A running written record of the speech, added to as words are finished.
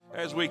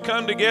As we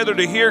come together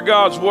to hear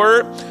God's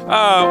Word,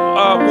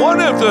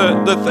 one of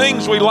the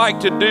things we like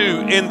to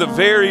do in the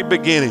very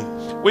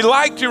beginning, we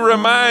like to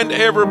remind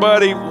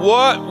everybody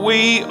what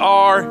we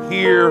are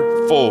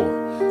here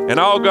for. And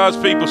all God's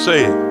people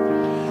say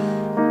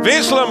it.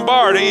 Vince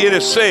Lombardi, it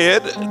is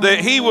said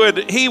that he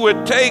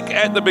would take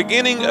at the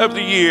beginning of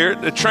the year,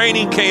 the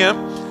training camp.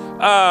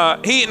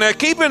 Now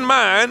keep in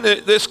mind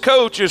that this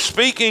coach is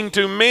speaking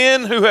to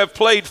men who have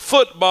played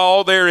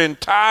football their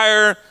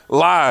entire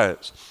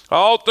lives.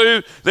 All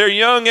through their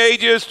young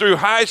ages, through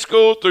high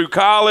school, through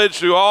college,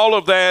 through all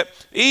of that,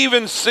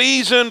 even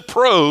seasoned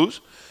pros.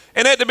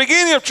 And at the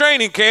beginning of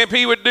training camp,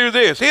 he would do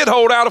this. He'd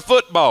hold out a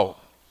football.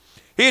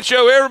 He'd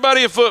show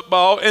everybody a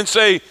football and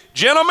say,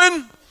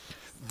 "Gentlemen,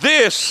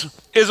 this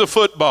is a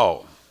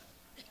football."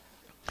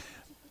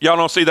 Y'all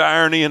don't see the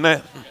irony in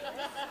that?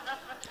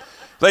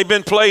 They've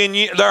been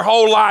playing their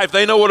whole life.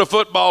 They know what a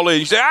football is.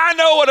 You say, "I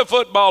know what a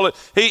football is."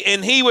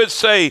 He would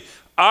say,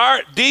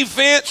 "Our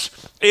defense,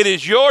 it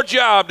is your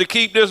job to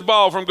keep this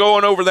ball from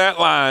going over that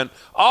line.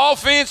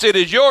 Offense, it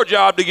is your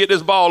job to get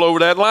this ball over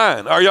that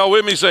line." Are y'all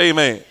with me? Say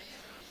amen.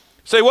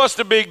 Say, what's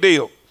the big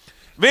deal?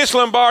 Vince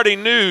Lombardi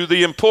knew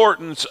the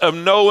importance of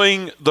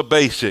knowing the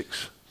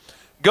basics.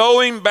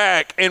 Going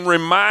back and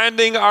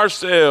reminding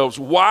ourselves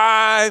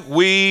why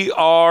we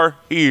are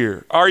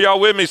here. Are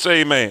y'all with me?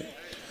 Say amen.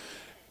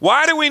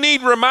 Why do we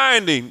need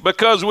reminding?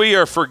 Because we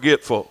are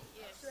forgetful.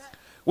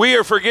 We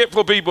are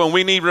forgetful people and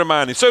we need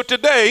reminding. So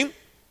today,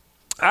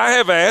 I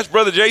have asked,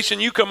 Brother Jason,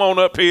 you come on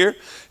up here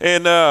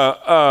and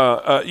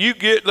you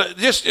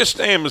just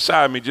stand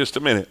beside me just a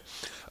minute.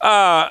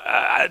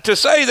 To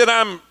say that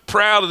I'm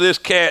proud of this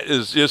cat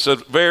is just a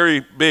very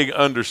big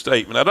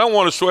understatement. I don't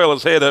want to swell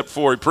his head up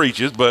before he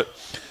preaches, but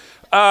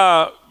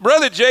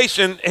Brother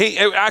Jason,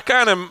 I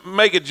kind of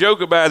make a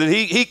joke about it.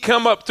 He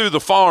come up through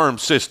the farm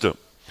system.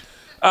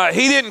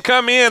 He didn't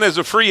come in as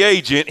a free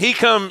agent. He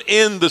come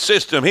in the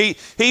system.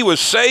 He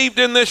was saved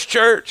in this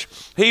church.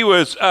 He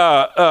was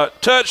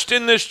touched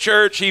in this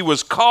church. He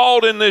was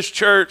called in this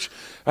church.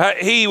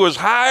 He was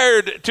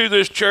hired to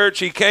this church.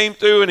 He came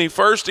through and he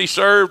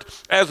served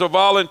as a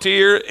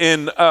volunteer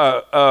in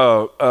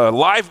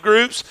life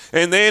groups,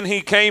 and then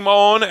he came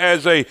on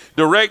as a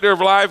director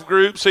of life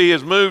groups. He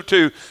has moved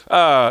to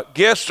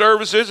guest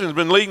services and has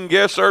been leading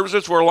guest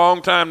services for a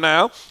long time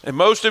now. And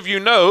most of you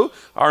know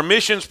our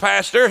missions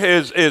pastor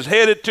is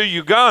headed to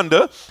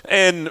Uganda,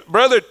 and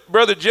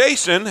Brother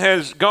Jason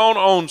has gone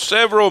on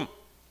several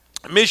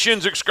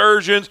missions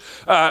excursions,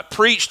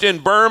 preached in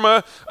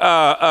Burma,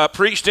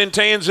 preached in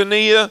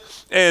Tanzania,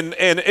 and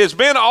it's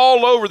been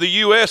all over the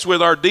U.S.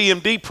 with our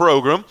DMD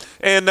program.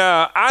 And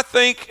I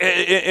think,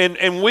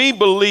 and we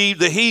believe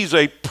that he's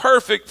a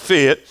perfect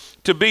fit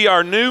to be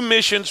our new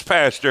missions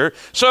pastor.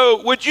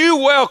 So would you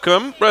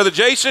welcome Brother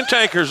Jason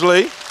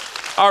Tankersley,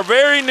 our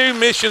very new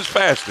missions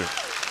pastor.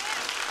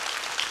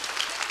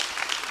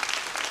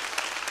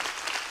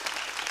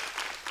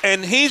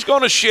 And he's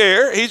going to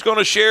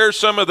share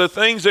some of the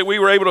things that we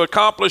were able to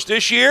accomplish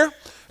this year,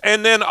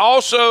 and then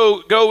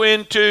also go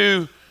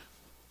into,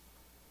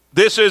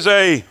 this is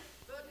a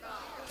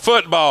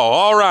football.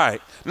 All right.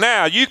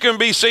 Now, you can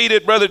be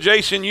seated. Brother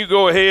Jason, you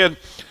go ahead,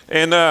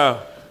 and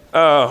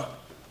God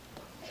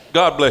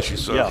bless you,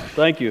 sir. Yeah,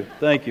 thank you.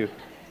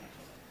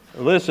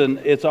 Listen,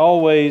 it's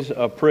always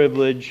a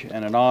privilege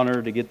and an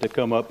honor to get to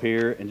come up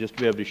here and just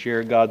be able to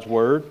share God's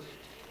Word.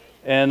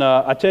 And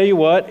I tell you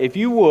what, if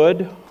you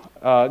would,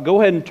 go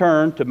ahead and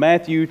turn to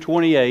Matthew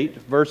 28,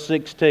 verse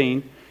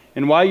 16.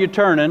 And while you're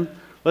turning,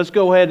 let's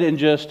go ahead and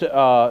just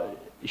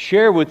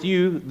share with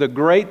you the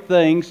great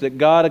things that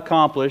God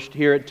accomplished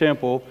here at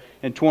Temple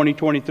in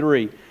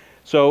 2023.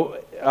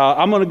 So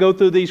I'm going to go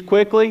through these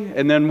quickly,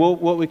 and then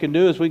what we can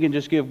do is we can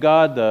just give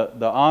God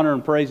the honor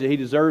and praise that He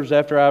deserves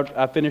after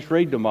I finish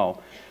reading them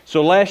all.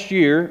 So last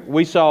year,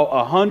 we saw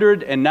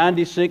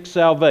 196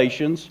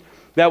 salvations.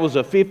 That was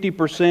a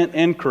 50%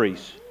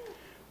 increase.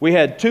 We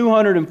had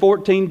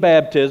 214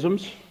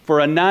 baptisms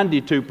for a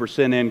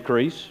 92%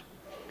 increase.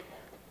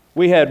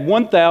 We had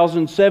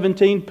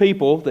 1,017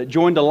 people that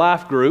joined a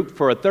life group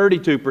for a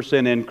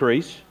 32%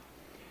 increase.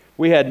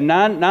 We had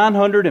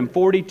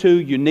 942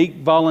 unique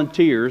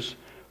volunteers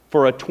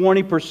for a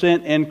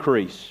 20%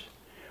 increase.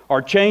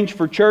 Our change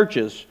for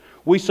churches,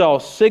 we saw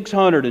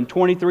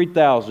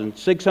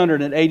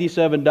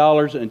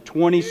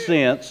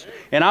 $623,687.20.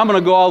 And I'm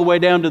going to go all the way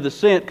down to the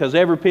cent because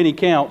every penny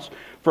counts,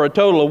 for a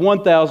total of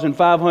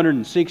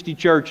 1,560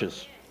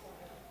 churches.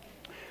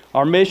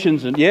 Our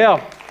missions,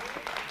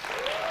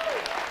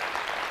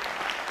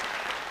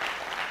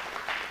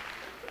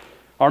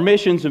 Our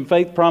missions and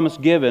faith promise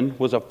given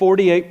was a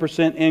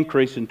 48%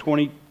 increase in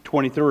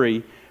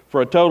 2023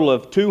 for a total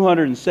of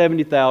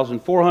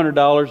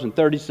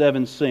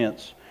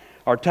 $270,400.37.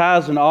 Our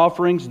tithes and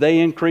offerings, they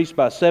increased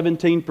by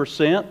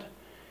 17%.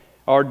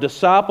 Our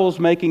disciples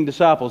making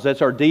disciples,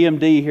 that's our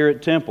DMD here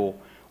at Temple.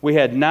 We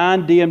had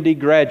 9 DMD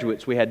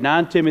graduates. We had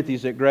 9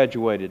 Timothys that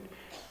graduated.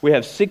 We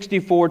have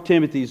 64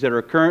 Timothys that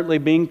are currently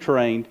being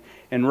trained,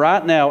 And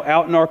right now,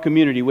 out in our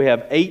community, we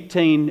have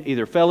 18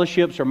 either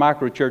fellowships or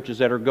micro churches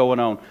that are going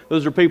on.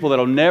 Those are people that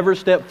will never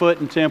step foot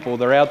in temple.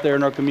 They're out there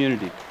in our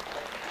community.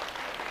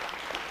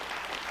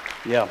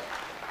 Yeah.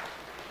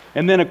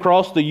 And then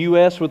across the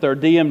U.S. with our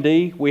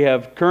DMD, we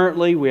have 12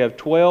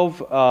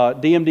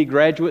 DMD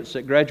graduates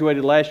that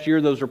graduated last year.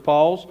 Those are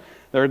Pauls.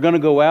 They're going to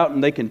go out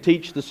and they can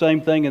teach the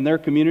same thing in their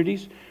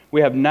communities.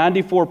 We have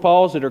 94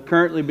 Pauls that are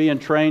currently being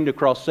trained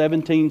across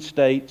 17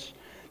 states.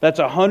 That's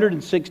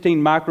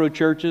 116 micro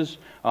churches,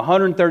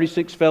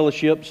 136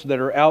 fellowships that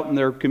are out in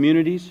their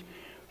communities.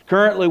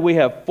 Currently, we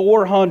have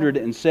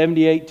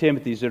 478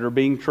 Timothys that are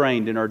being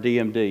trained in our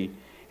DMD.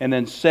 And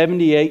then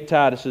 78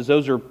 Tituses.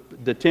 Those are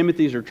the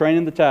Timothys are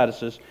training the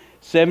Tituses.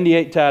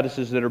 78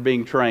 Tituses that are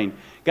being trained.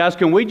 Guys,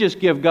 can we just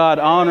give God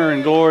honor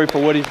and glory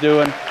for what He's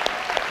doing?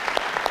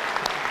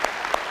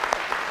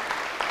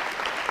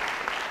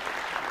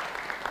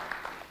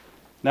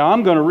 Now,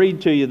 I'm going to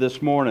read to you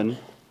this morning.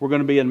 We're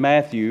going to be in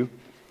Matthew.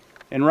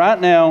 And right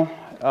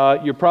now,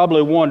 you're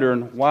probably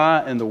wondering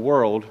why in the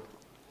world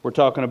we're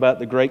talking about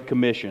the Great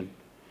Commission.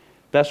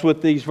 That's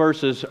what these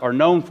verses are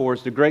known for,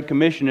 is the Great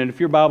Commission. And if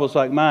your Bible's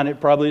like mine,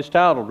 it probably is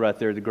titled right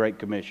there, the Great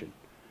Commission.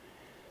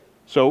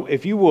 So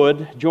if you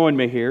would, join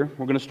me here.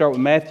 We're going to start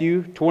with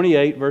Matthew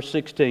 28, verse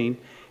 16.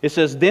 It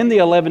says, "Then the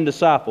 11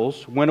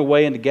 disciples went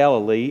away into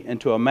Galilee,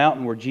 into a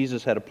mountain where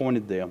Jesus had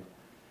appointed them.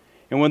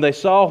 And when they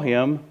saw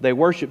Him, they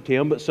worshipped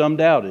Him, but some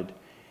doubted.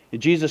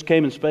 And Jesus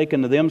came and spake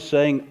unto them,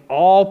 saying,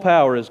 All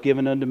power is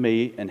given unto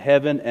me in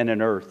heaven and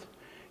in earth.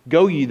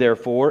 Go ye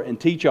therefore, and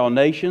teach all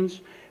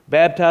nations,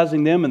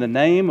 baptizing them in the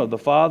name of the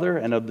Father,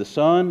 and of the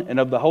Son, and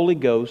of the Holy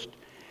Ghost,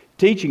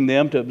 teaching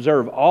them to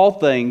observe all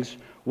things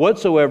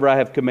whatsoever I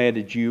have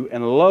commanded you.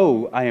 And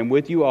lo, I am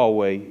with you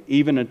always,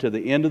 even unto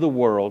the end of the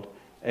world.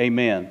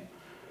 Amen."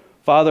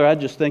 Father, I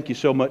just thank you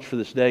so much for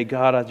this day.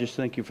 God, I just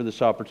thank you for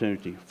this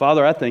opportunity.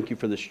 Father, I thank you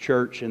for this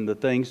church and the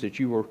things that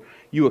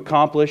you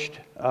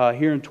accomplished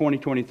here in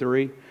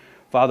 2023.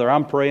 Father,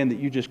 I'm praying that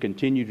you just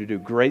continue to do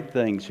great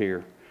things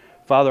here.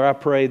 Father, I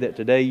pray that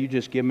today you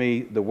just give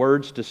me the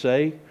words to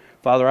say.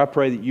 Father, I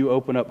pray that you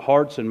open up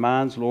hearts and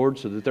minds, Lord,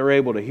 so that they're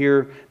able to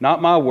hear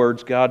not my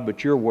words, God,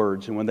 but your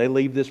words. And when they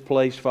leave this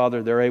place,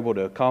 Father, they're able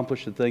to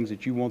accomplish the things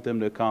that you want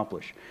them to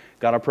accomplish.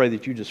 God, I pray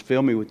that you just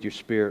fill me with your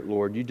Spirit,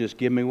 Lord. You just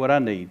give me what I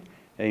need.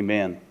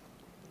 Amen.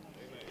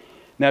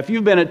 Now, if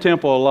you've been at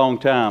Temple a long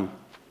time,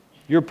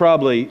 you're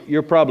probably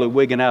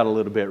wigging out a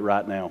little bit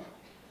right now.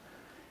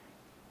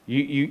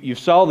 You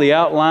saw the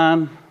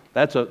outline.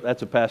 That's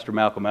a Pastor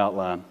Malcolm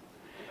outline.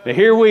 Now,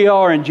 here we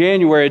are in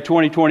January of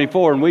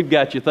 2024, and we've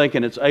got you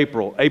thinking it's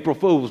April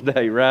Fool's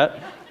Day, right?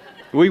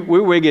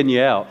 We're wigging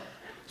you out.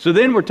 So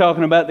then we're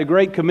talking about the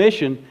Great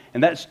Commission,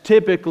 and that's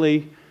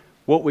typically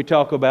what we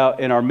talk about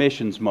in our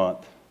missions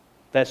month.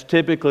 That's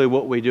typically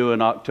what we do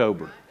in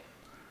October.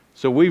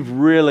 So we've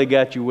really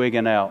got you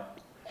wigging out.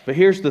 But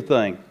here's the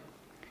thing.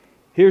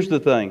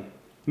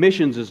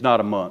 Missions is not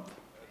a month.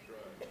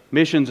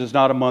 Missions is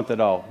not a month at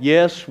all.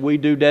 Yes, we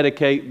do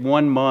dedicate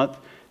 1 month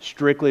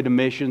strictly to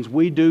missions.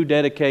 We do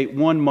dedicate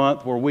 1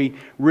 month where we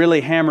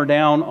really hammer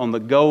down on the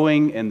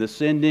going and the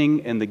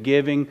sending and the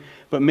giving.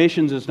 But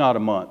missions is not a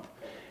month.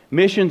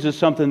 Missions is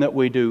something that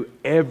we do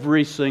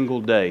every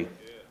single day.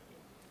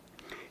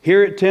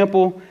 Here at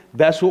Temple,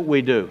 that's what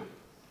we do,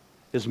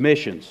 is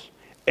missions.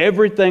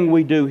 Everything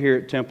we do here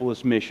at Temple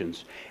is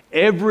missions.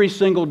 Every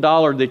single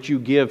dollar that you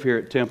give here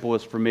at Temple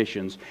is for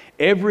missions.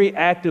 Every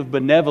act of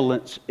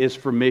benevolence is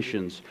for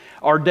missions.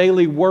 Our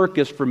daily work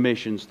is for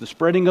missions. The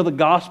spreading of the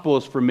gospel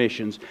is for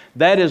missions.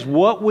 That is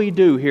what we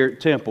do here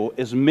at Temple,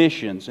 is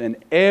missions, and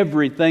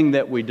everything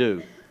that we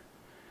do.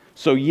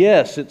 So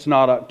yes, it's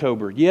not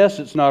October. Yes,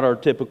 it's not our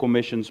typical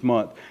missions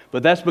month.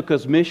 But that's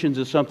because missions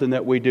is something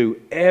that we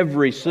do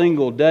every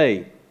single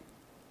day.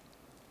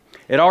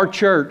 At our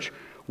church,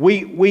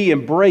 we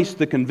embrace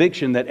the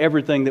conviction that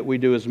everything that we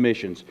do is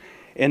missions.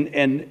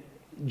 And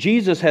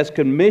Jesus has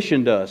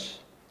commissioned us.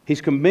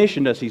 He's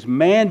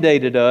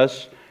mandated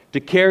us to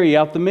carry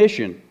out the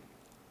mission.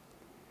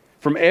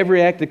 From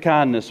every act of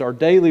kindness, our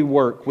daily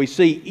work, we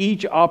see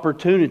each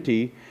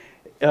opportunity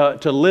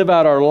to live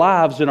out our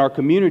lives in our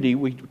community,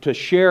 to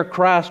share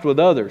Christ with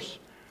others.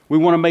 We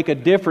want to make a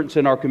difference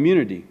in our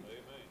community.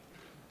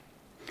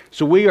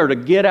 So we are to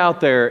get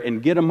out there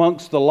and get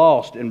amongst the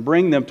lost and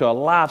bring them to a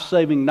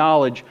life-saving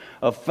knowledge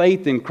of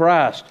faith in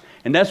Christ.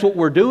 And that's what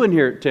we're doing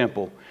here at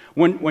Temple.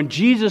 When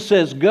Jesus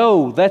says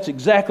go, that's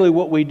exactly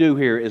what we do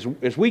here,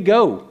 is we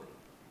go.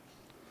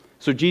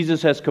 So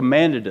Jesus has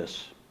commanded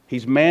us.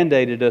 He's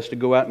mandated us to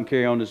go out and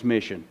carry on His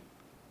mission.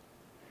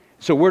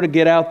 So we're to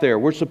get out there.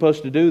 We're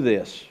supposed to do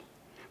this.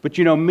 But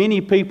you know,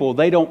 many people,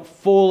 they don't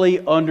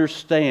fully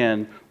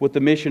understand what the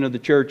mission of the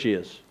church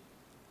is.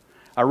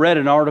 I read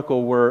an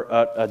article where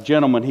a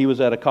gentleman, he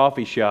was at a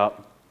coffee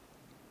shop,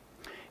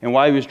 and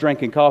while he was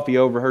drinking coffee, he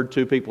overheard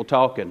 2 people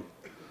talking.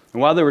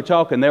 And while they were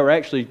talking, they were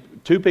actually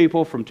 2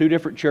 people from 2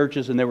 different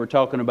churches, and they were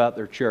talking about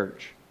their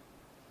church.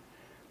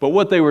 But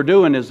what they were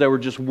doing is they were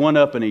just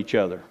one-upping each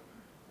other.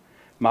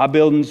 My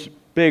building's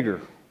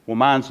bigger. Well,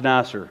 mine's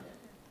nicer.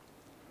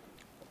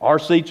 Our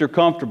seats are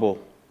comfortable.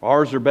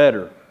 Ours are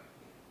better.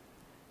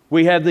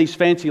 We have these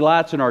fancy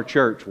lights in our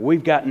church.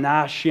 We've got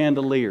nice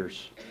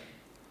chandeliers.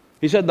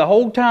 He said the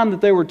whole time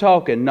that they were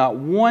talking, not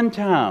one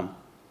time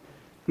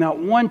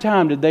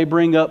did they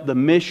bring up the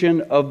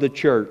mission of the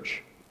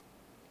church.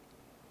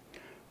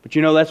 But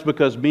you know, that's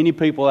because many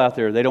people out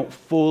there, they don't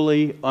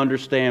fully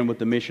understand what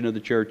the mission of the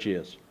church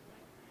is.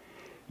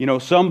 You know,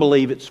 some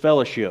believe it's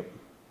fellowship.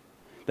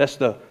 That's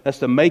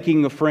the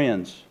making of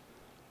friends,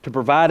 to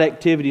provide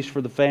activities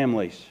for the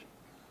families.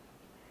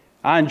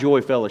 I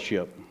enjoy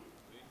fellowship.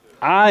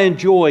 I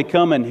enjoy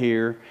coming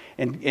here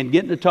and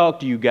getting to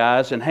talk to you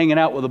guys and hanging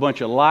out with a bunch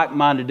of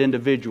like-minded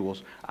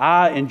individuals.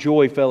 I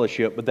enjoy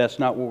fellowship, but that's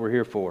not what we're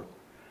here for.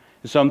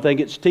 Some think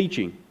it's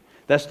teaching.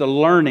 That's the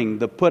learning,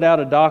 the put out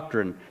a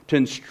doctrine, to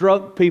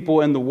instruct people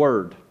in the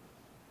Word.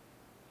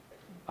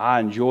 I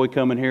enjoy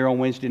coming here on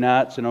Wednesday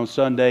nights and on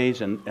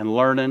Sundays and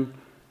learning.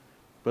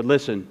 But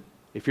listen,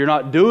 if you're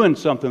not doing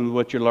something with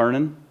what you're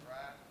learning,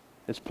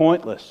 it's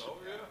pointless.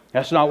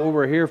 That's not what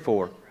we're here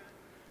for.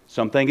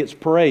 Some think it's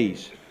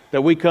praise.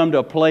 That we come to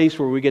a place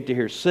where we get to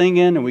hear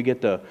singing and we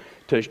get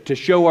to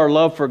show our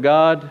love for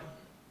God.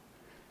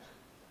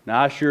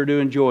 Now, I sure do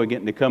enjoy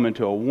getting to come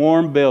into a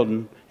warm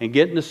building and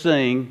getting to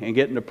sing and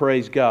getting to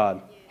praise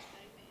God.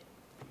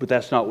 But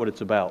that's not what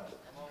it's about.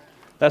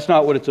 That's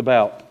not what it's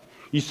about.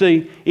 You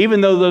see,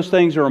 even though those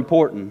things are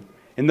important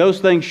and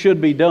those things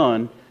should be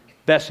done,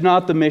 that's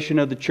not the mission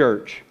of the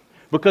church.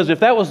 Because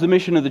if that was the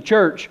mission of the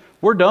church,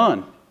 we're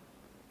done.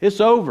 It's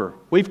over.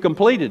 We've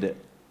completed it.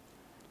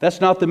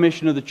 That's not the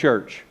mission of the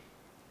church.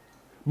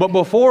 But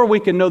before we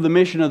can know the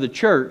mission of the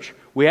church,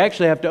 we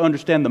actually have to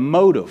understand the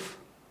motive.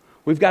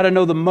 We've got to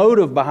know the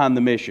motive behind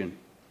the mission.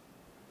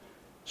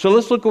 So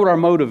let's look at what our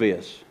motive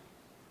is.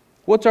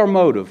 What's our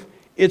motive?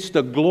 It's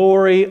the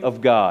glory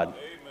of God.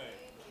 Amen.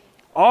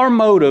 Our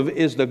motive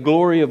is the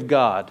glory of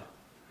God.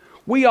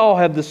 We all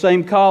have the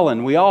same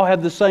calling. We all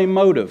have the same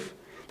motive.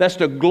 That's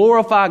to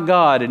glorify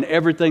God in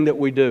everything that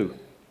we do.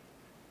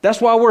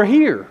 That's why we're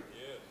here.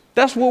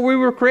 That's what we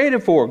were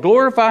created for,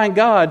 glorifying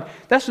God.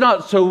 That's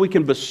not so we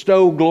can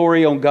bestow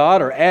glory on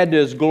God or add to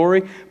His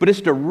glory, but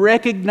it's to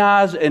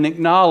recognize and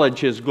acknowledge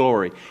His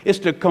glory. It's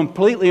to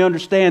completely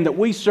understand that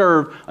we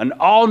serve an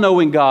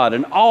all-knowing God,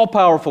 an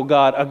all-powerful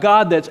God, a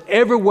God that's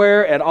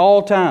everywhere at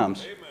all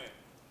times. Amen.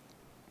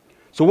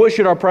 So what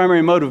should our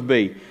primary motive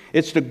be?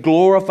 It's to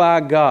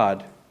glorify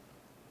God,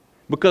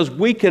 because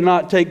we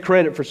cannot take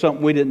credit for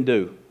something we didn't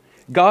do.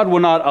 God will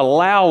not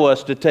allow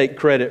us to take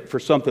credit for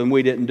something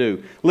we didn't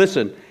do.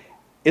 Listen,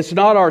 it's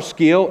not our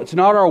skill, it's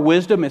not our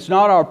wisdom, it's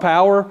not our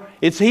power,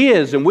 it's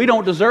His, and we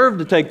don't deserve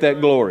to take that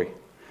glory.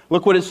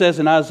 Look what it says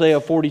in Isaiah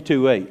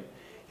 42:8.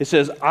 It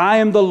says, I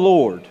am the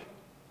Lord,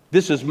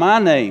 this is my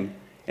name,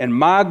 and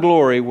my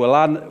glory will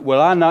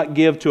I not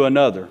give to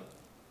another.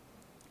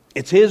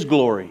 It's His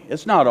glory,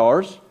 it's not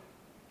ours.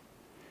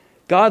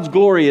 God's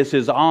glory is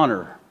His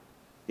honor,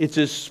 it's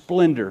His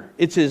splendor,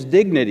 it's His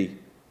dignity.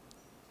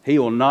 He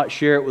will not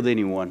share it with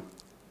anyone.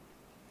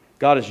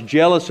 God is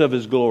jealous of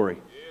His glory.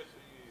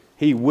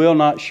 He will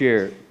not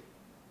share it.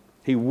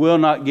 He will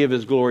not give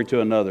His glory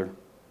to another.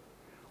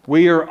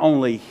 We are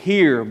only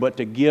here but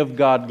to give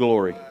God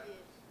glory.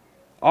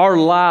 Our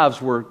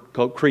lives were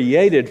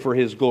created for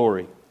His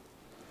glory.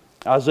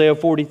 Isaiah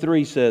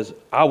 43 says,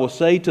 I will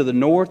say to the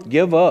north,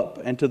 give up,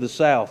 and to the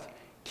south,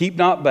 keep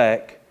not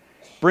back.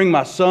 Bring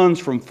my sons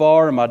from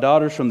far and my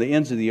daughters from the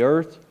ends of the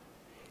earth.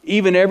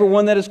 Even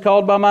everyone that is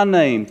called by my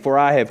name, for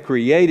I have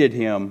created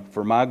him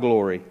for my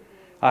glory.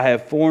 I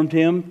have formed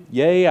him,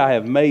 yea, I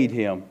have made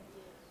him.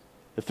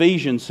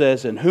 Ephesians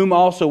says, in whom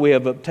also we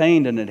have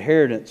obtained an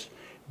inheritance,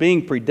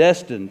 being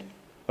predestined,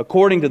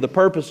 according to the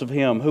purpose of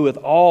Him, who hath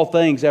all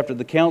things after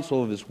the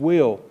counsel of His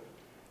will,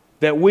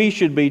 that we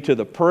should be to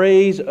the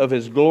praise of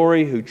His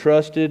glory who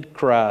trusted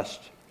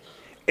Christ.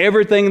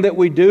 Everything that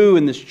we do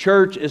in this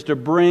church is to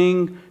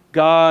bring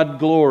God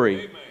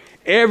glory. Amen.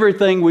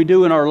 Everything we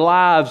do in our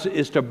lives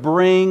is to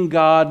bring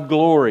God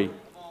glory.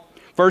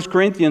 1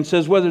 Corinthians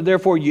says, whether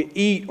therefore you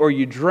eat or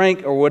you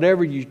drink or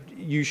whatever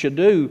you should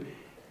do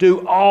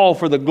all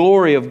for the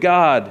glory of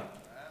God.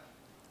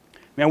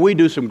 Man, we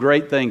do some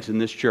great things in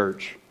this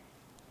church.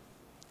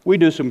 We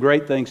do some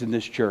great things in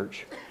this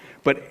church.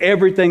 But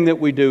everything that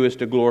we do is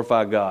to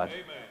glorify God.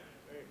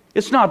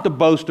 It's not to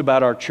boast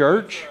about our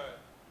church.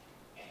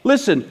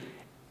 Listen,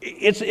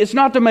 it's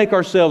not to make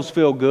ourselves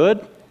feel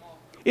good.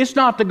 It's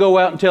not to go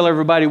out and tell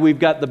everybody we've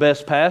got the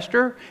best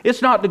pastor.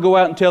 It's not to go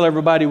out and tell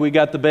everybody we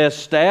got the best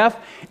staff.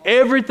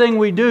 Everything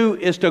we do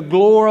is to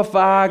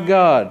glorify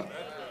God.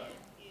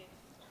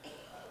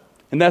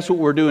 And that's what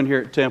we're doing here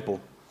at Temple.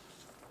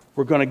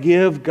 We're going to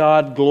give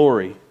God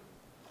glory.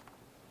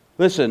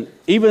 Listen,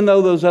 even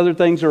though those other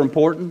things are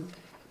important,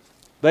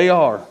 they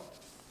are.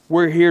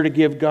 We're here to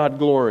give God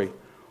glory.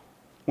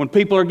 When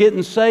people are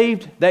getting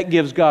saved, that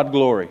gives God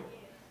glory.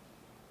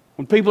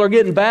 When people are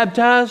getting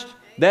baptized,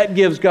 that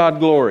gives God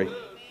glory.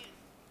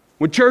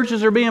 When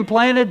churches are being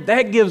planted,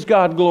 that gives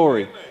God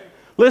glory.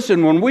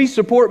 Listen, when we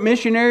support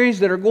missionaries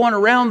that are going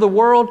around the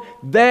world,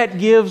 that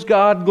gives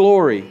God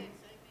glory.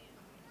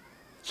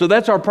 So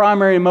that's our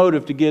primary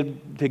motive to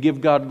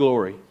give God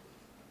glory.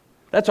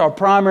 That's our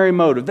primary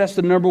motive. That's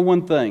the number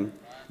one thing.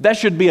 That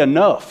should be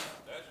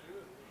enough.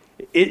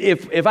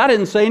 If I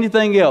didn't say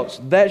anything else,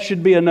 that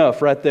should be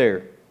enough right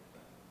there.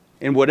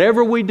 And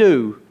whatever we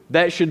do,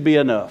 that should be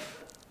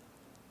enough.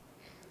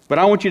 But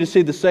I want you to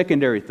see the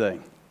secondary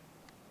thing.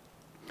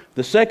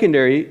 The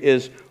secondary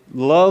is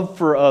love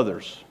for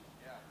others.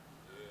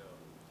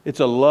 It's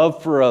a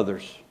love for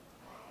others.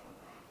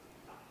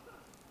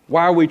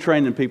 Why are we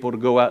training people to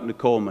go out into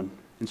Coleman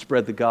and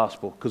spread the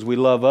gospel? Because we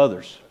love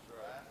others.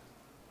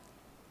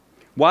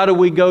 Why do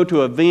we go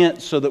to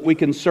events so that we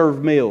can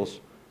serve meals?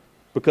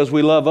 Because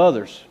we love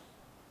others.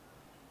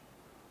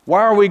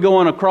 Why are we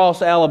going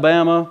across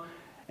Alabama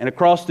and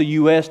across the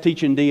U.S.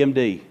 teaching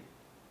DMD?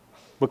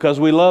 Because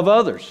we love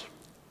others.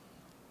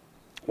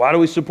 Why do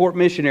we support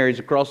missionaries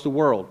across the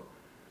world?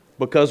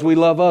 Because we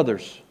love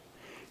others.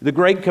 The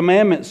Great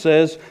Commandment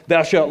says,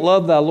 "Thou shalt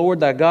love thy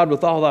Lord thy God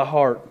with all thy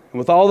heart, and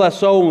with all thy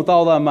soul, and with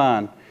all thy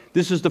mind."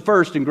 This is the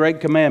first and great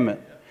commandment.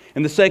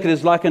 And the second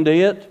is like unto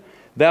it,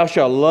 "Thou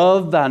shalt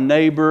love thy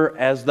neighbor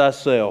as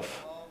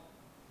thyself."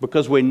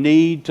 Because we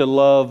need to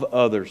love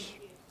others.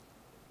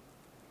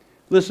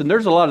 Listen,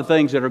 there's a lot of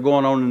things that are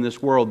going on in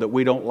this world that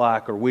we don't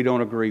like or we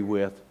don't agree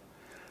with.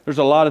 There's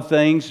a lot of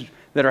things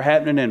that are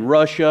happening in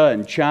Russia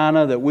and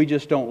China that we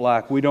just don't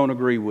like, we don't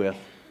agree with.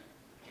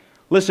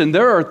 Listen,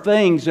 there are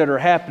things that are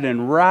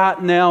happening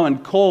right now in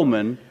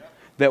Coleman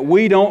that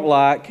we don't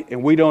like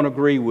and we don't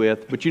agree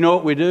with. But you know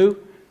what we do?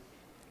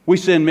 We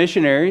send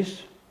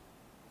missionaries.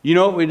 You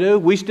know what we do?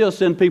 We still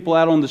send people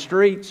out on the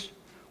streets.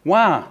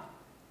 Why?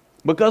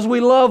 Because we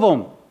love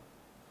them.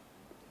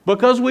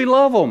 Because we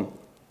love them.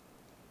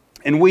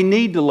 And we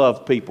need to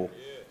love people.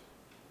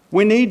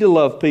 We need to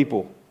love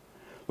people.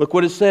 Look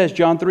what it says,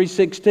 John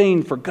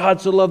 3:16. "For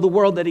God so loved the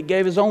world that He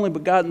gave His only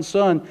begotten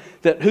Son,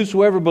 that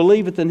whosoever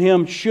believeth in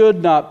Him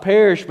should not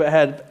perish, but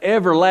have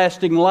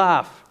everlasting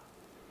life."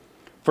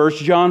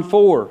 1 John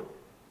 4.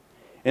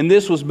 "And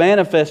this was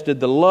manifested,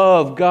 the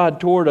love of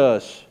God toward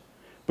us,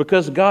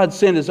 because God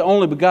sent His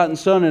only begotten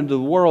Son into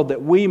the world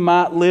that we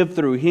might live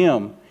through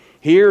Him.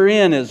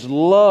 Herein is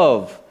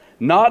love,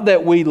 not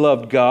that we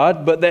loved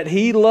God, but that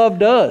He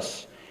loved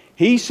us.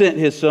 He sent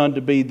His Son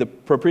to be the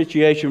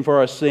propitiation for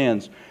our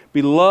sins.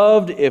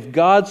 Beloved, if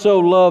God so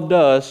loved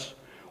us,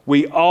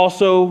 we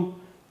ought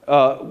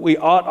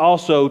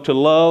also to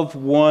love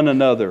one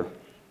another."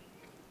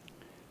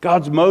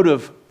 God's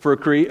motive for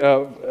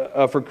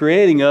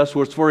creating us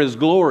was for His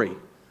glory.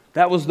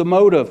 That was the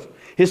motive.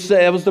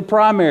 That was the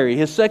primary.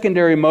 His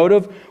secondary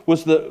motive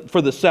was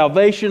for the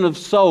salvation of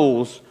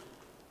souls,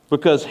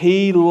 because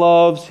He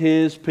loves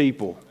His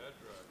people.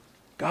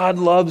 God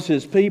loves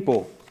His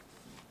people.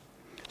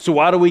 So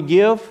why do we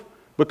give?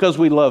 Because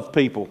we love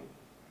people.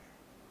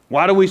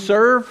 Why do we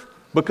serve?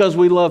 Because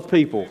we love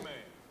people.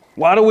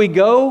 Why do we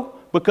go?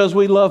 Because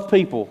we love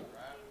people.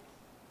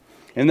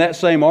 In that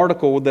same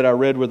article that I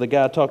read where the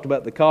guy talked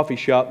about the coffee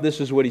shop, this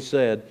is what he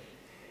said.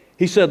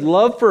 He said,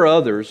 "Love for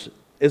others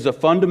is a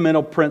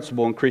fundamental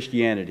principle in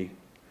Christianity,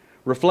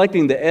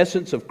 reflecting the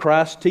essence of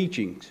Christ's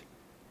teachings.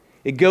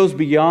 It goes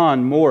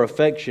beyond more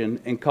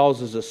affection and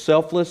causes a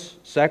selfless,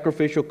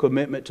 sacrificial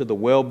commitment to the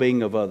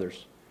well-being of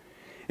others.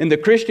 In the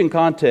Christian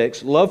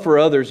context, love for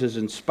others is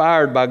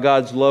inspired by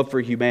God's love for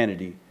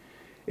humanity.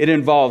 It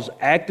involves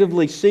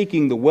actively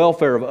seeking the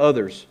welfare of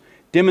others,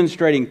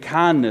 demonstrating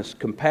kindness,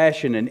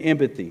 compassion, and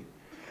empathy.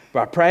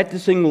 By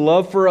practicing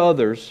love for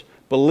others,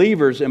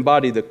 believers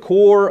embody the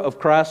core of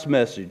Christ's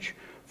message,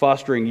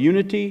 fostering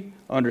unity,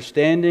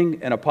 understanding,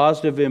 and a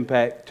positive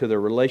impact to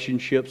their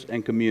relationships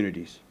and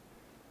communities."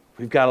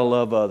 We've got to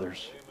love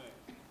others.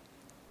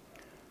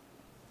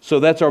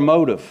 So that's our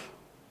motive.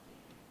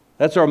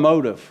 That's our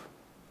motive.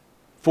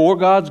 For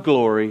God's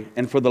glory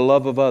and for the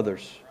love of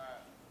others.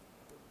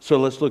 So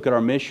let's look at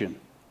our mission.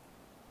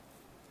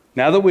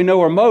 Now that we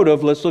know our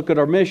motive, let's look at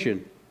our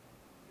mission.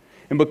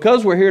 And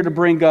because we're here to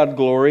bring God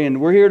glory and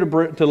we're here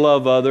to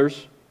love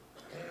others,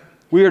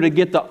 we are to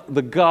get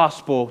the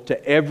gospel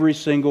to every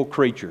single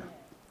creature.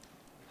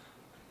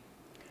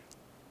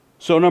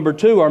 So number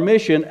 2, our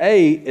mission,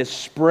 A, is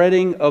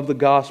spreading of the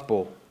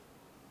gospel.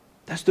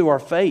 That's through our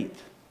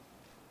faith.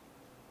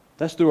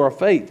 That's through our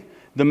faith.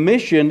 The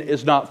mission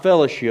is not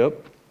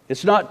fellowship.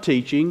 It's not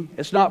teaching.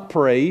 It's not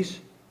praise.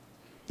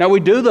 Now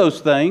we do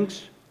those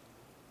things,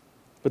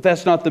 but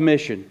that's not the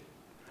mission.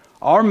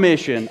 Our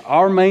mission,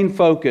 our main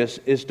focus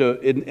is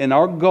and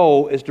our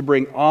goal is to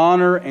bring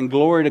honor and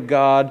glory to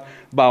God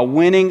by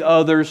winning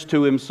others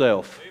to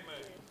Himself.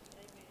 Amen.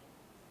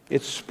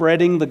 It's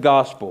spreading the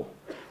gospel.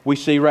 We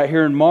see right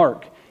here in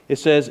Mark, it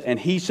says, "And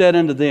He said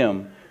unto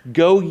them,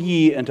 Go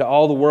ye into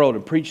all the world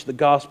and preach the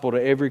gospel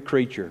to every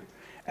creature."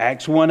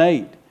 Acts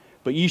 1:8,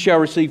 "But ye shall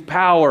receive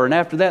power, and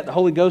after that the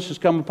Holy Ghost has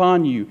come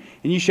upon you,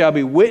 and ye shall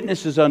be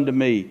witnesses unto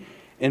me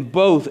in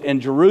both in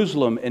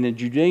Jerusalem and in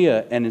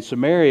Judea and in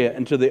Samaria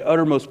and to the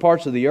uttermost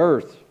parts of the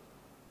earth."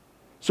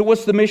 So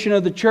what's the mission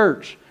of the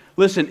church?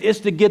 Listen, it's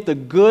to get the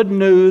good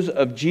news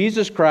of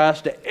Jesus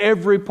Christ to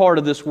every part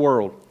of this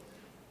world.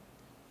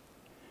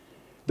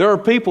 There are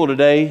people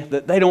today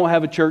that they don't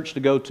have a church to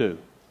go to.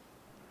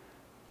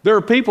 There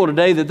are people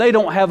today that they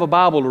don't have a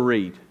Bible to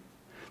read.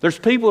 There's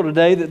people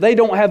today that they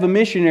don't have a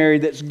missionary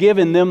that's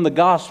giving them the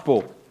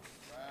gospel.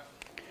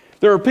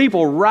 There are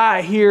people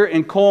right here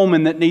in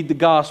Coleman that need the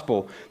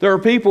gospel. There are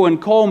people in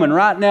Coleman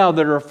right now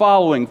that are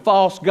following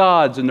false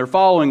gods and they're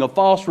following a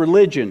false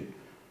religion.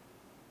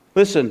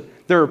 Listen,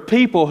 there are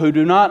people who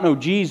do not know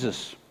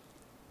Jesus.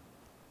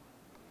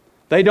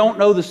 They don't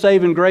know the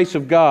saving grace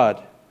of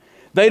God.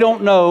 They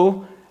don't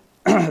know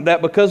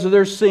that because of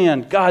their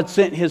sin, God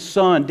sent His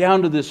Son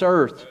down to this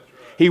earth.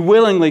 He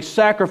willingly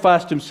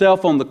sacrificed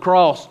Himself on the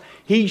cross.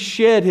 He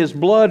shed His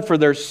blood for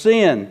their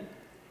sin.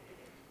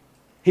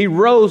 He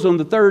rose on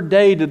the third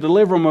day to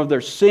deliver them of their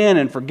sin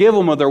and forgive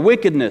them of their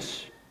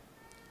wickedness.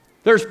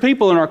 There's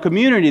people in our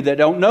community that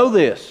don't know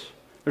this.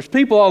 There's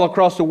people all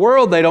across the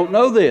world, they don't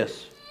know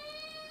this.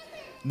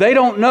 They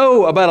don't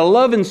know about a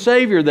loving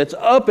Savior that's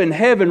up in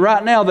heaven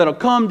right now that'll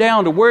come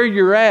down to where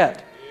you're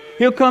at.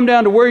 He'll come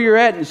down to where you're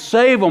at and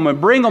save them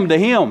and bring them to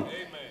Him.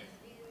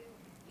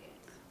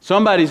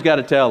 Somebody's got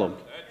to tell them.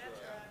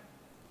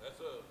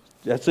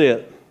 That's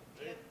it.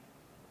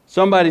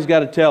 Somebody's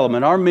got to tell them.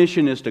 And our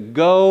mission is to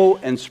go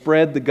and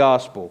spread the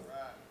gospel.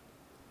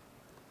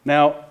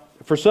 Now,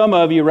 for some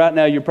of you right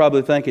now, you're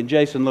probably thinking,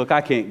 Jason, look, I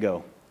can't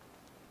go.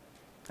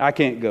 I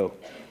can't go.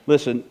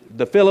 Listen,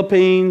 the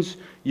Philippines,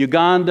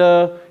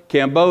 Uganda,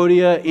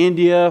 Cambodia,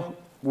 India,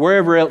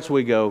 wherever else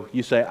we go,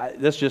 you say,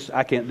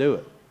 I can't do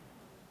it.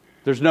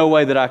 There's no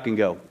way that I can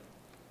go.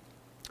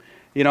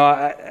 You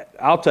know,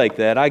 I'll take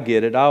that. I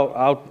get it.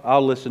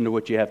 I'll listen to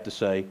what you have to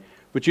say.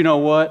 But you know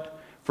what?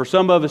 For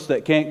some of us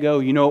that can't go,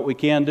 you know what we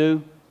can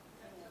do?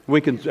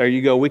 We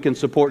can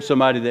support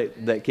somebody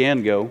that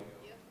can go.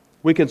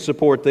 We can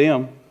support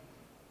them.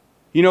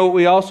 You know what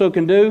we also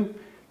can do?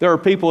 There are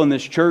people in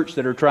this church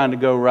that are trying to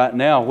go right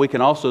now. We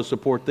can also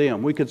support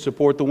them. We can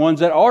support the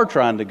ones that are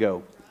trying to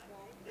go.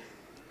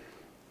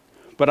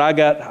 But I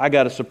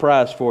got a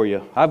surprise for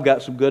you. I've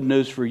got some good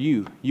news for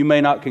you. You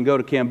may not can go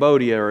to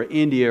Cambodia or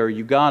India or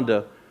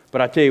Uganda,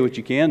 but I tell you what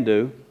you can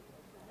do.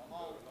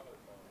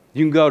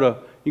 You can go to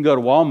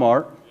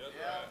Walmart.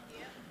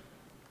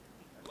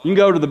 You can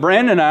go to the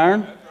Brandon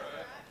Iron.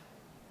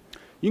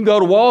 You can go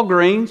to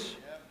Walgreens.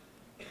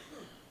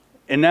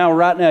 And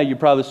right now you're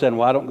probably saying,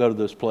 well, I don't go to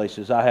those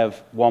places. I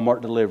have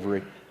Walmart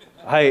delivery.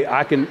 Hey,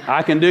 I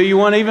can do you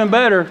one even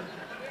better.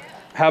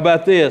 How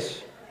about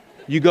this?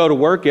 You go to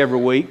work every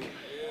week.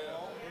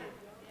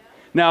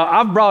 Now,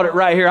 I've brought it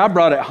right here. I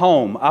brought it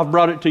home. I've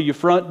brought it to your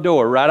front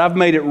door, right? I've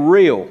made it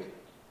real.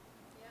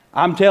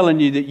 I'm telling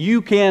you that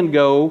you can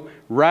go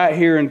right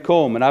here in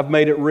Coleman. I've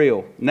made it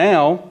real.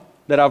 Now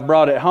that I've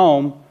brought it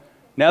home,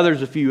 now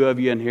there's a few of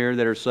you in here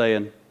that are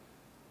saying,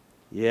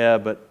 yeah,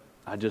 but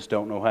I just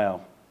don't know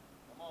how.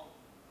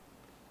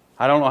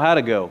 I don't know how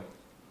to go.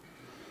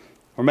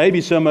 Or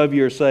maybe some of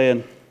you are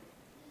saying,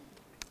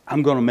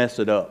 I'm going to mess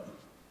it up.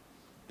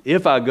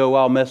 If I go,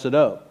 I'll mess it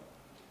up.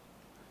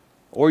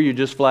 Or you're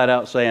just flat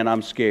out saying,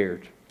 I'm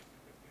scared.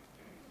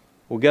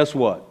 Well, guess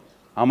what?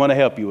 I'm going to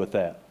help you with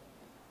that.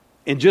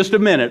 In just a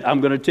minute, I'm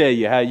going to tell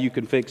you how you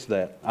can fix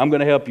that. I'm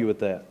going to help you with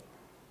that.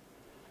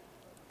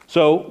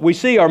 So we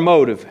see our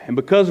motive, and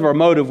because of our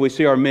motive, we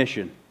see our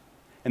mission,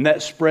 and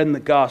that's spreading the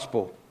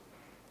gospel.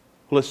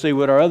 Let's see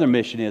what our other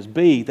mission is.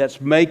 B,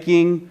 that's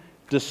making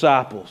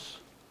disciples.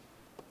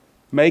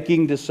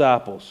 Making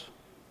disciples.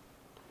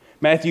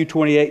 Matthew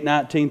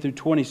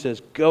 28:19-20 says,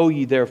 Go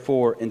ye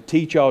therefore and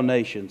teach all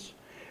nations,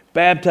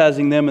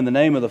 baptizing them in the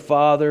name of the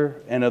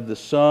Father and of the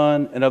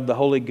Son and of the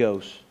Holy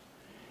Ghost,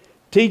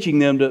 teaching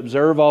them to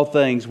observe all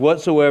things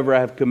whatsoever I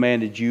have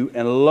commanded you,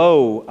 and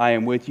lo, I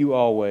am with you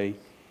always,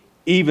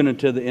 even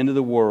unto the end of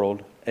the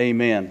world.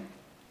 Amen.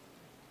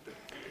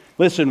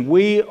 Listen,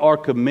 we are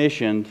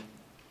commissioned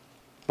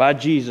by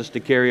Jesus to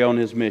carry on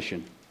His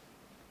mission.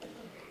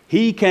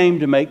 He came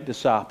to make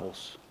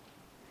disciples.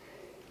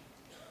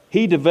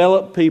 He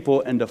developed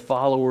people into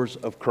followers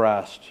of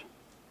Christ.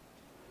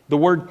 The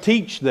word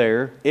teach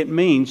there, it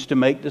means to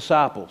make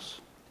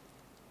disciples.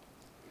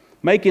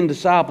 Making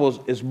disciples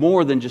is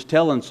more than just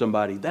telling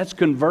somebody. That's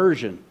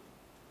conversion.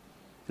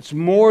 It's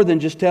more than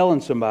just telling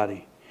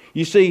somebody.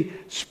 You see,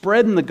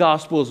 spreading the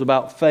gospel is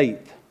about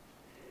faith.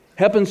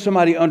 Helping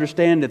somebody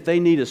understand that they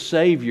need a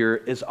Savior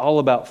is all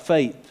about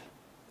faith.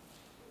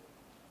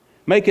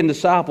 Making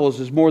disciples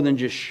is more than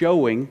just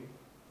showing.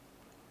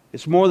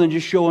 It's more than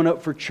just showing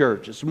up for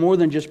church. It's more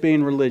than just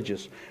being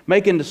religious.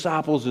 Making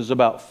disciples is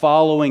about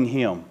following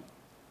Him.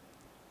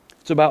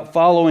 It's about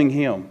following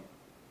Him.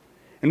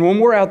 And when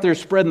we're out there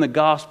spreading the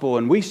gospel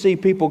and we see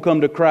people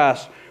come to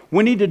Christ,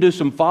 we need to do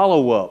some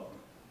follow-up.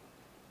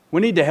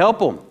 We need to help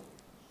them.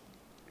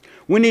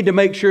 We need to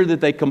make sure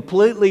that they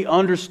completely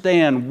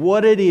understand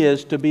what it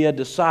is to be a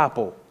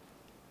disciple.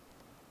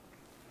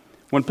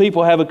 When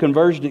people have a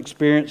conversion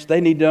experience,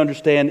 they need to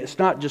understand it's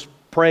not just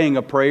praying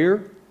a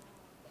prayer.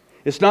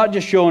 It's not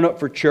just showing up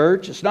for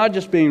church. It's not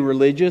just being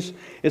religious.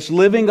 It's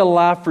living a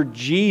life for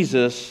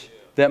Jesus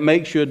that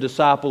makes you a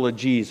disciple of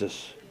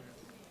Jesus.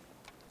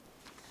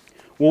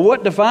 Well,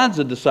 what defines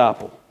a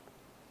disciple?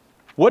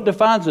 What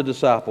defines a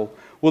disciple?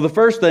 Well, the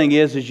first thing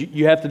is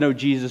you have to know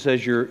Jesus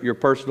as your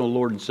personal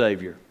Lord and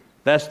Savior.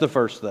 That's the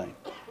first thing.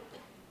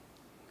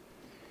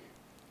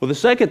 Well, the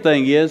second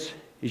thing is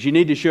you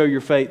need to show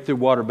your faith through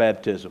water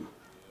baptism.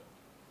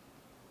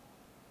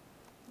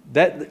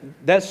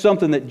 That's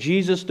something that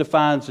Jesus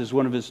defines as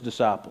one of his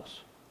disciples.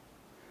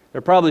 There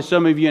are probably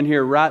some of you in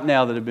here right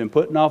now that have been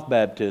putting off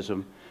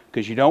baptism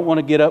because you don't want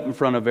to get up in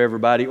front of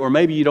everybody, or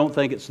maybe you don't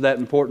think it's that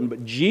important,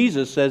 but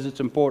Jesus says it's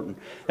important.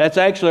 That's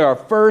actually our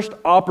first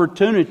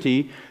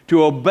opportunity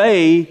to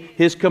obey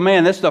his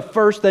command. That's the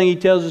first thing he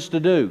tells us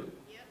to do.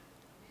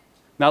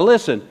 Now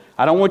listen,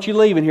 I don't want you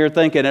leaving here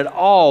thinking at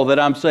all that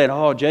I'm saying,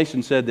 oh,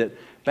 Jason said that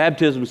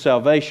baptism is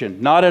salvation.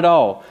 Not at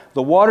all.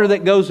 The water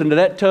that goes into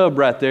that tub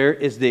right there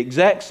is the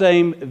exact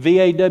same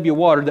VAW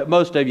water that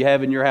most of you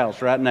have in your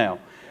house right now.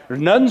 There's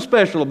nothing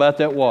special about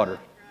that water.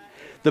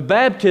 The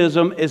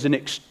baptism is an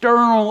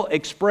external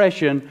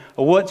expression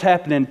of what's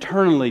happening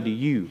internally to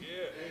you.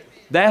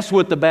 That's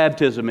what the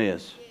baptism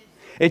is.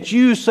 It's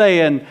you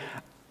saying,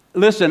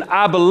 listen,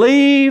 I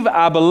believe,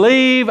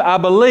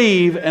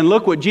 and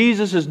look what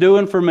Jesus is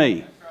doing for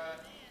me.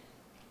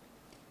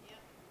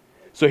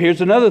 So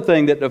here's another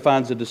thing that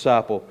defines a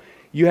disciple.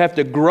 You have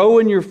to grow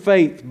in your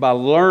faith by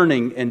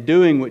learning and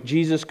doing what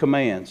Jesus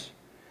commands.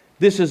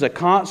 This is a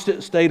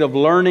constant state of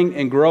learning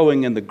and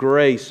growing in the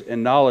grace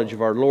and knowledge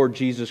of our Lord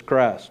Jesus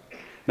Christ.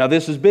 Now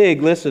this is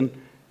big, listen.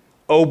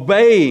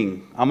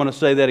 Obeying, I'm going to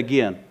say that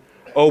again.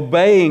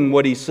 Obeying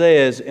what he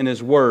says in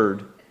his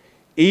word,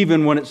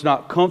 even when it's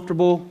not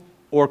comfortable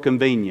or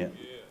convenient.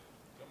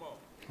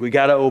 We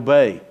got to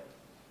obey.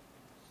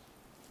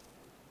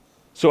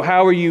 So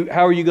how are you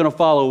going to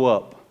follow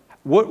up?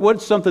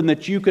 What's something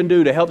that you can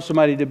do to help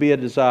somebody to be a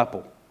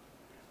disciple?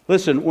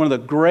 Listen, one of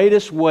the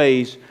greatest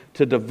ways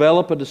to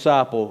develop a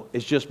disciple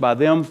is just by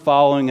them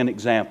following an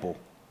example.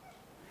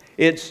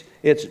 It's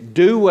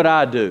do what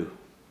I do.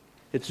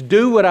 It's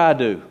do what I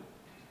do.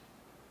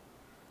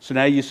 So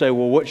now you say,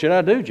 well, what should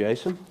I do,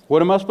 Jason?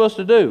 What am I supposed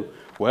to do?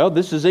 Well,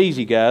 this is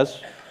easy,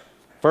 guys.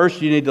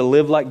 First, you need to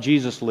live like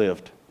Jesus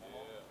lived.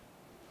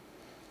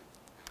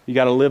 You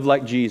got to live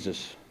like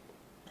Jesus.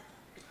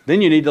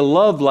 Then you need to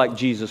love like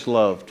Jesus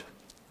loved.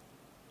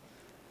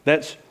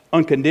 That's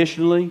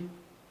unconditionally,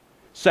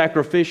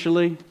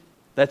 sacrificially,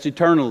 that's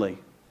eternally.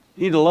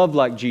 You need to love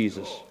like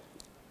Jesus.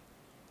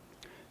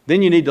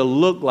 Then you need to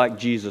look like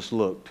Jesus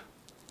looked.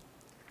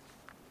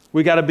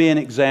 We got to be an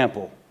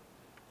example.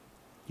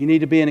 You need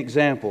to be an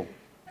example.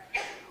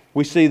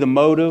 We see the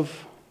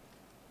motive.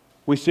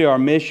 We see our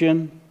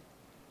mission.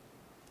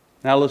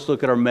 Now let's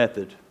look at our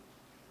method.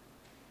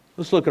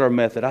 Let's look at our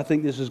method. I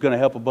think this is going to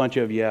help a bunch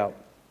of you out.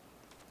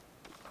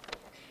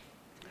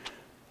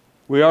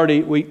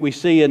 We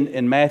see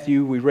in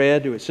Matthew, we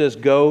read, it says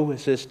go, it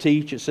says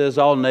teach, it says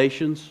all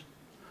nations.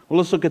 Well,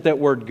 let's look at that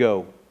word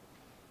go.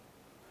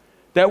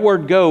 That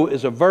word go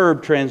is a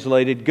verb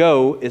translated.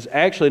 Go is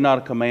actually not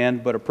a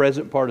command, but a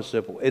present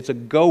participle. It's a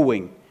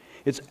going.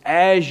 It's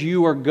as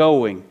you are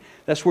going.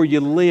 That's where you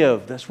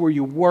live. That's where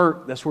you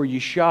work. That's where you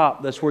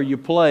shop. That's where you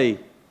play.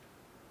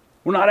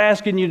 We're not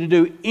asking you to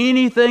do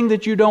anything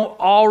that you don't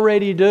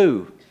already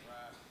do.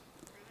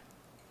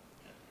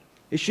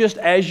 It's just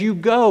as you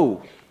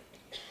go.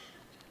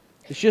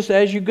 It's just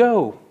as you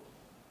go.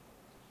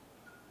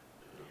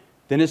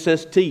 Then it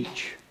says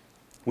teach.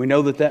 We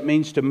know that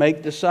means to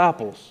make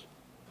disciples.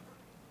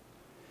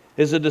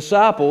 As a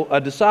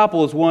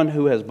disciple is one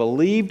who has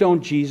believed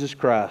on Jesus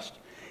Christ,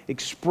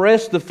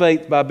 expressed the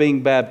faith by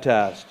being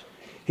baptized.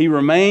 He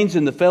remains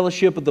in the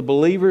fellowship of the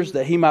believers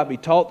that he might be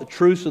taught the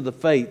truths of the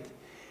faith.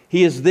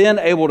 He is then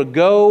able to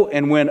go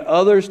and win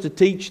others to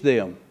teach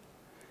them.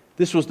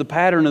 This was the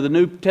pattern of the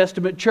New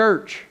Testament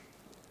church.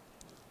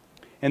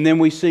 And then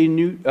we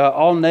see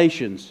all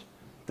nations.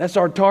 That's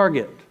our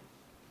target.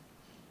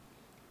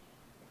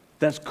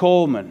 That's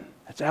Coleman.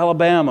 That's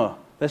Alabama.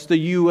 That's the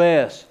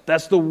U.S.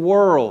 That's the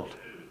world.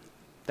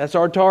 That's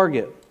our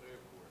target.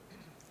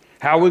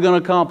 How are we going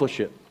to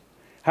accomplish it?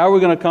 How are we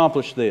going to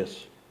accomplish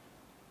this?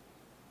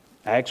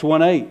 Acts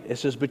 1:8, it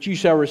says, but you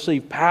shall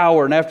receive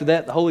power, and after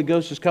that the Holy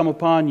Ghost has come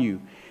upon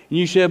you. And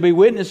you shall be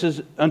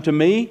witnesses unto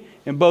me,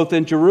 and both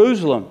in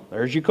Jerusalem,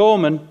 there's your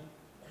Coleman,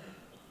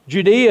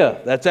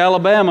 Judea, that's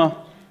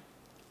Alabama,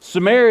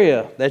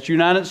 Samaria, that's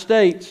United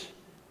States,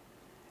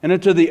 and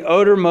unto the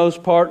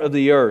uttermost part of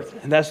the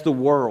earth, and that's the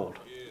world.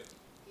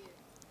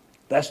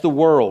 That's the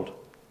world.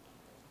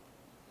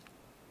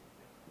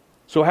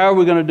 So how are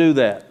we going to do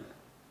that?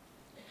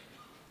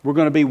 We're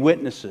going to be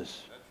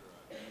witnesses.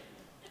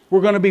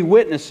 We're going to be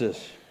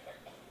witnesses.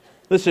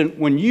 Listen,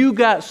 when you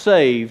got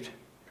saved,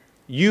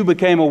 you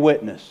became a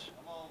witness.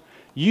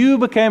 You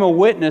became a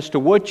witness to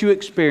what you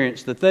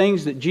experienced, the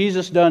things that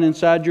Jesus done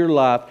inside your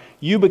life.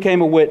 You became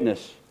a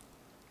witness.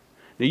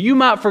 Now, you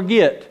might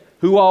forget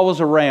who all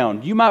was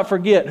around. You might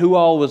forget who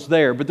all was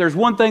there. But there's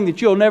one thing that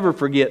you'll never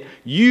forget.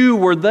 You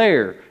were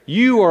there.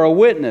 You are a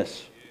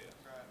witness.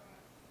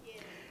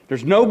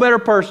 There's no better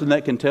person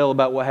that can tell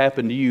about what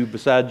happened to you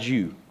besides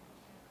you.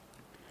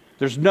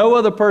 There's no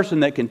other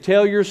person that can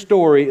tell your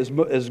story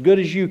as good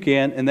as you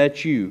can, and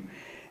that's you.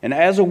 And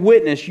as a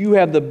witness, you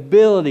have the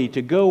ability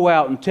to go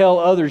out and tell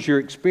others your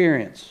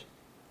experience.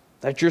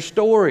 That's your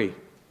story.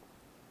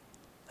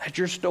 That's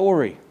your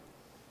story.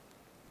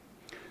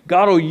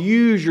 God will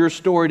use your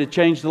story to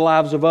change the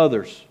lives of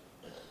others.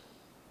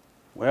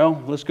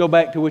 Well, let's go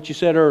back to what you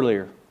said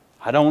earlier.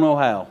 I don't know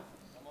how.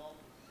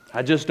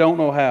 I just don't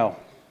know how.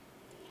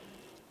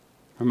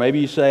 Or maybe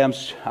you say, I'm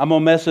going to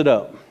mess it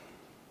up.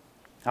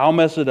 I'll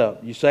mess it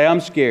up. You say, I'm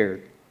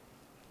scared.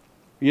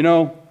 You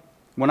know,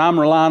 when I'm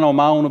relying on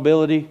my own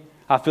ability,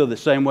 I feel the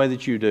same way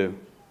that you do.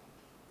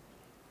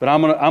 But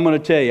I'm going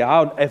to tell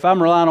you, if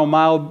I'm relying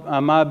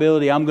on my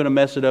ability, I'm going to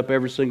mess it up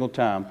every single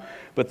time.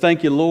 But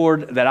thank you,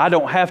 Lord, that I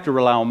don't have to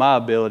rely on my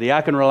ability.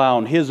 I can rely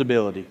on His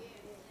ability.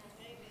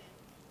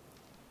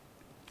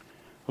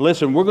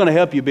 Listen, we're going to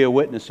help you be a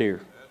witness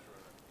here.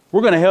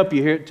 We're going to help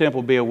you here at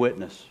Temple be a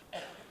witness.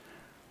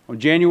 On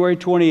January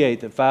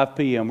 28th at 5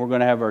 p.m., we're going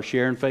to have our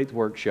Sharing Faith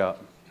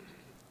workshop.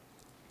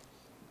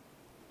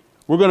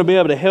 We're going to be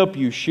able to help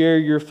you share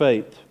your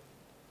faith.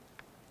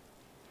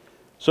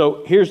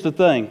 So here's the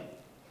thing.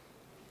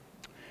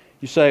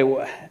 You say,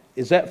 well,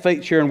 is that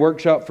faith sharing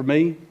workshop for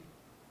me?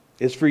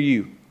 It's for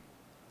you.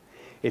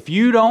 If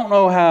you don't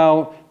know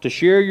how to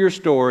share your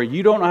story,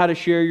 you don't know how to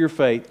share your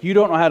faith, you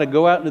don't know how to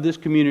go out into this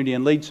community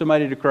and lead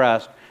somebody to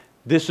Christ,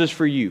 this is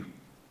for you.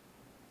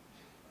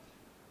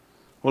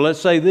 Well, let's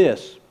say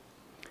this.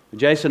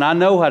 Jason, I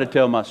know how to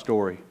tell my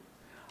story.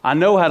 I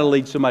know how to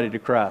lead somebody to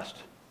Christ.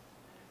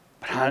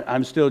 But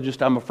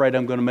I'm afraid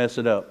I'm going to mess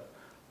it up.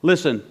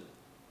 Listen,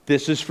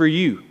 this is for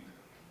you.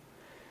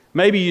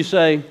 Maybe you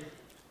say,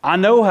 I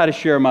know how to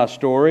share my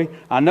story.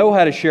 I know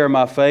how to share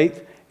my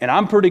faith, and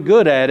I'm pretty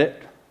good at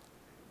it.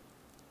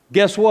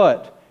 Guess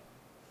what?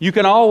 You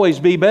can always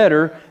be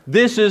better.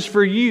 This is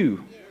for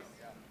you.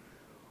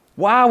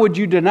 Why would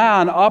you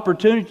deny an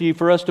opportunity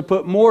for us to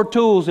put more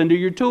tools into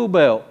your tool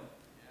belt?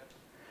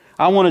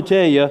 I want to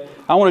tell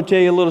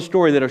you a little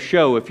story that'll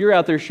show. If you're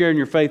out there sharing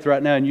your faith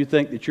right now and you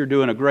think that you're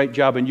doing a great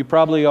job, and you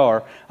probably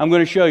are, I'm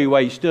going to show you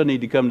why you still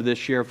need to come to this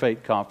Share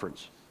Faith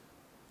conference.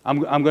 I'm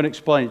going to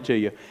explain it to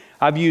you.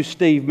 I've used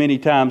Steve many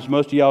times.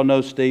 Most of y'all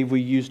know Steve. We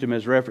used him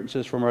as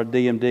references from our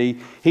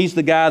DMD. He's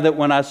the guy that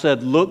when I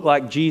said, look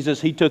like Jesus,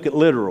 he took it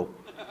literal.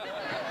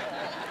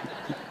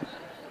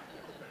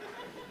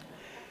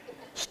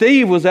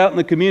 Steve was out in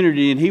the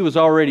community and he was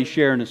already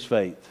sharing his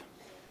faith.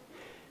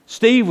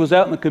 Steve was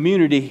out in the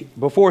community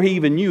before he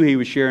even knew he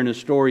was sharing his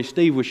story.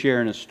 Steve was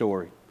sharing his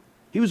story.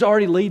 He was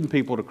already leading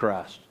people to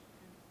Christ.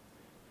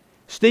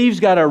 Steve's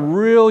got a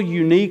real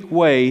unique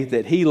way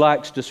that he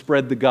likes to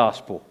spread the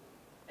gospel.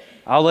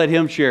 I'll let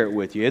him share it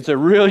with you. It's a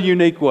real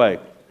unique way.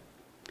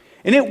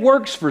 And it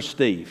works for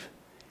Steve.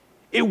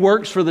 It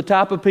works for the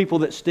type of people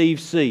that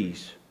Steve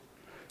sees.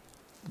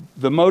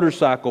 The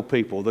motorcycle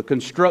people, the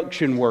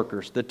construction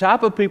workers, the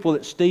type of people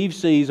that Steve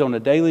sees on a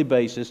daily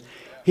basis.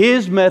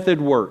 His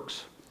method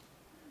works.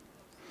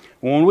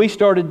 When we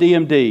started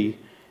DMD,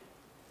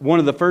 one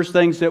of the first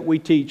things that we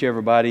teach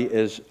everybody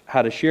is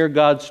how to share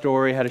God's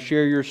story, how to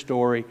share your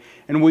story.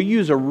 And we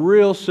use a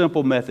real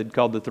simple method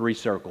called the 3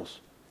 circles.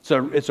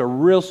 It's a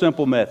real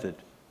simple method.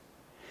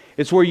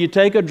 It's where you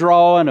take a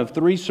drawing of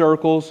 3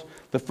 circles.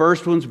 The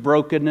first one's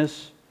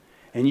brokenness.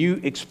 And you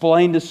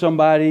explain to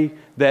somebody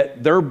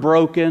that they're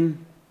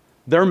broken.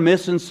 They're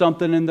missing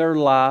something in their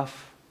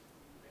life.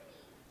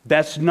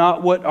 That's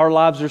not what our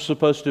lives are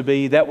supposed to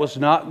be. That was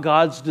not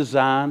God's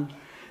design.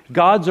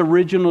 God's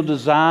original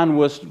design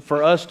was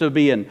for us to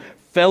be in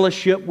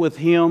fellowship with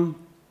Him.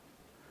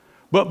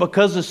 But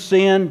because of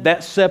sin,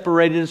 that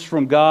separated us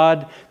from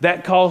God.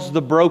 That caused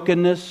the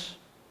brokenness.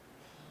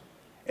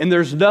 And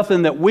there's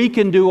nothing that we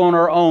can do on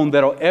our own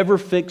that'll ever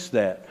fix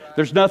that.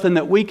 There's nothing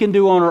that we can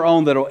do on our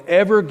own that'll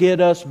ever get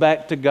us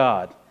back to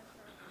God.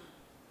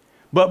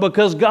 But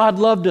because God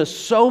loved us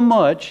so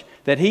much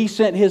that He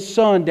sent His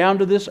Son down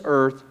to this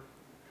earth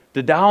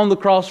to die on the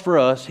cross for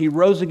us, He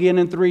rose again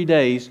in 3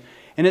 days.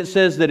 And it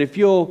says that if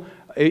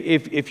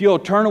you'll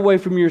turn away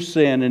from your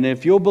sin and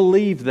if you'll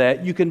believe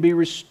that, you can be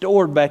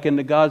restored back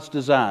into God's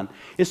design.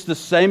 It's the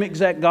same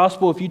exact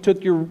gospel. If you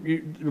took your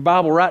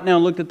Bible right now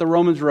and looked at the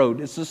Romans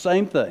road, it's the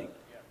same thing.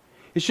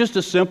 It's just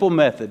a simple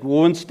method.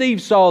 Well, when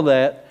Steve saw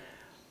that,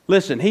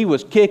 listen, he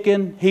was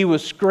kicking, he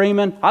was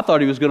screaming. I thought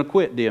he was going to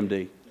quit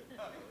DMD.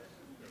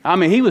 I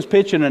mean, he was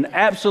pitching an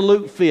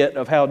absolute fit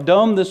of how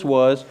dumb this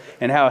was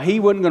and how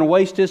he wasn't going to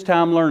waste his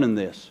time learning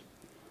this.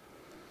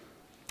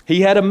 He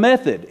had a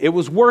method. It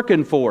was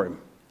working for him.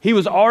 He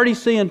was already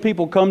seeing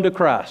people come to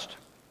Christ.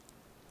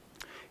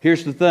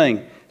 Here's the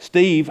thing.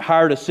 Steve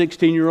hired a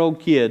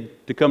 16-year-old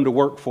kid to come to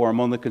work for him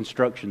on the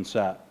construction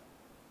site.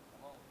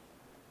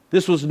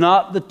 This was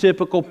not the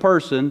typical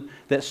person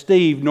that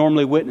Steve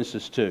normally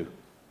witnesses to.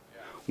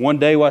 One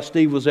day while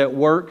Steve was at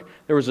work,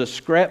 there was a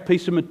scrap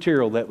piece of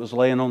material that was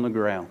laying on the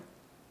ground.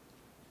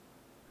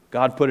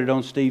 God put it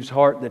on Steve's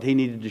heart that he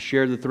needed to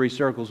share the 3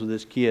 circles with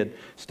this kid.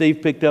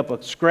 Steve picked up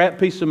a scrap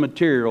piece of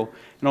material,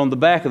 and on the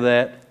back of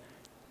that,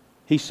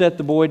 he set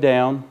the boy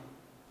down.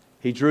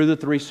 He drew the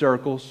 3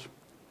 circles.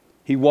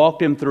 He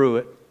walked him through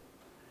it.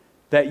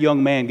 That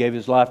young man gave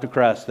his life to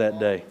Christ that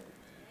day.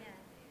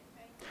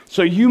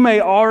 So you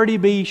may already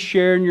be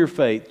sharing your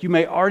faith. You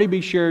may already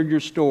be sharing your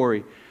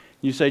story.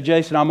 You say,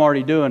 Jason, I'm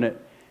already doing it.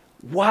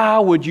 Why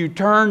would you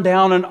turn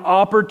down an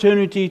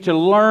opportunity to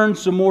learn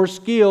some more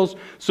skills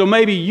so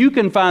maybe you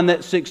can find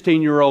that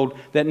 16-year-old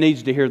that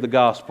needs to hear the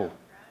gospel?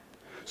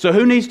 So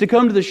who needs to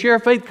come to the Share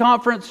Faith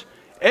Conference?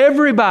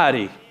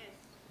 Everybody.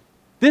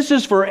 This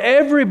is for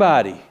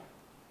everybody.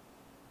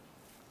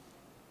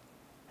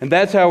 And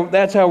that's how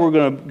we're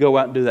going to go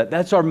out and do that.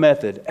 That's our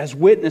method as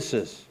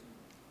witnesses.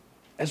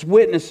 As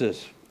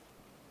witnesses.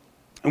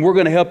 And we're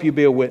going to help you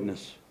be a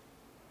witness.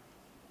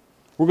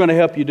 We're going to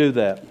help you do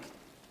that.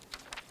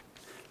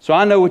 So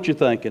I know what you're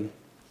thinking.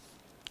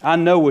 I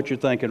know what you're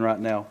thinking right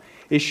now.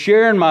 Is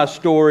sharing my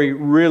story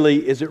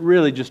is it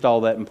really just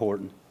all that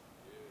important?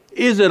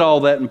 Is it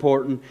all that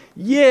important?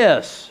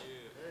 Yes.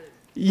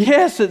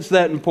 Yes, it's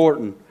that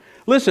important.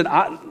 Listen,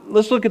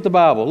 let's look at the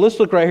Bible. Let's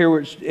look right here where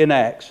it's in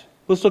Acts.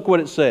 Let's look what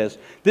it says.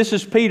 This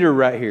is Peter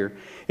right here.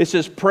 It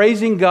says,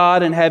 praising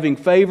God and having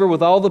favor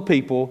with all the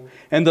people,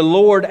 and the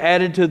Lord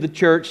added to the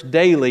church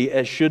daily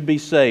as should be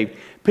saved.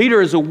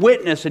 Peter is a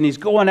witness, and he's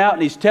going out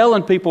and he's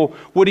telling people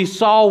what he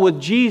saw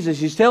with Jesus.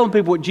 He's telling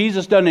people what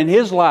Jesus done in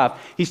his life.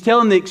 He's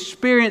telling the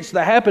experience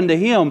that happened to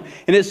him.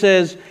 And it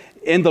says,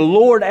 and the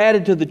Lord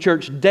added to the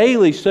church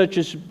daily such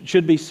as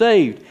should be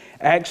saved.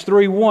 Acts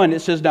 3:1, it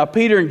says, now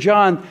Peter and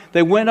John,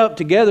 they went up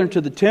together into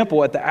the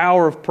temple at the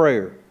hour of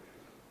prayer.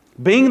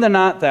 Being the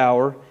 9th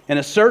hour, and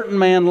a certain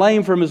man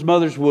lame from his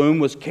mother's womb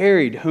was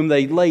carried, whom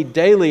they laid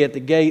daily at the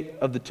gate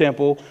of the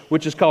temple,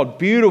 which is called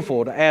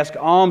Beautiful, to ask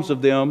alms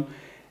of them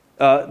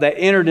that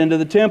entered into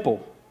the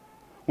temple.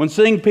 When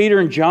seeing Peter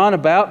and John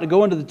about to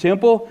go into the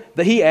temple,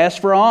 that he asked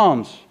for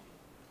alms.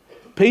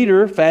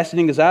 Peter,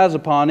 fastening his eyes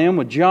upon him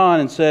with John,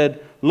 and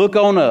said, look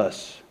on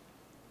us.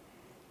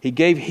 He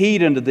gave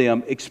heed unto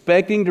them,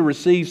 expecting to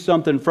receive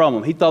something from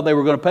them. He thought they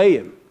were going to pay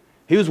him.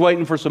 He was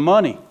waiting for some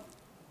money.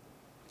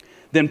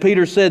 Then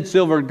Peter said,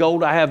 silver and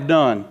gold I have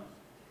none.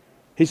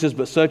 He says,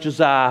 but such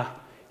as I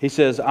give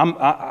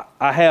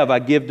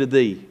to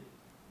thee.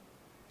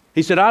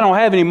 He said, I don't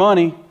have any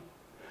money,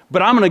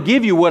 but I'm going to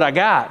give you what I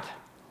got.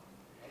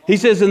 He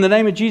says, in the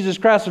name of Jesus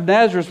Christ of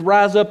Nazareth,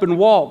 rise up and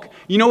walk.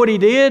 You know what he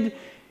did?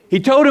 He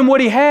told him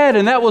what he had,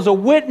 and that was a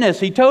witness.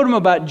 He told him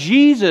about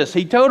Jesus.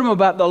 He told him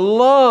about the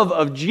love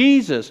of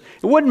Jesus.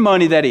 It wasn't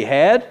money that he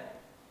had.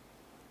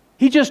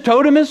 He just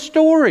told him his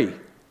story.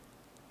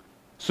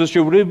 So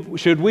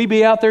should we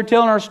be out there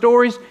telling our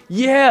stories?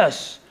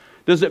 Yes.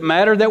 Does it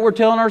matter that we're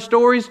telling our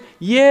stories?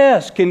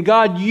 Yes. Can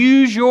God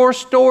use your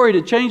story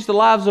to change the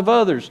lives of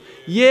others?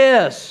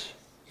 Yes.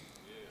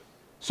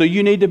 So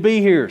you need to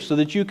be here so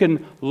that you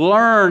can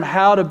learn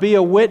how to be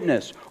a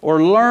witness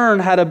or learn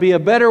how to be a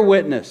better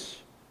witness.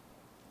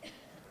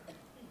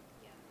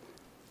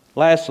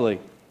 Lastly,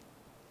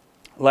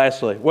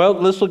 well,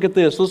 let's look at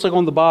this. Let's look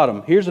on the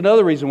bottom. Here's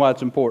another reason why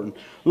it's important.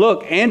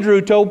 Look,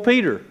 Andrew told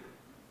Peter.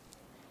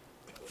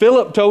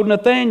 Philip told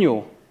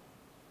Nathanael.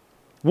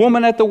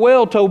 Woman at the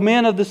well told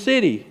men of the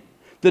city.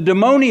 The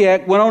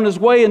demoniac went on his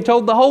way and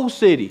told the whole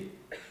city.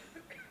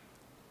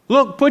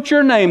 Look, put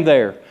your name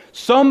there.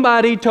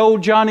 Somebody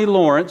told Johnny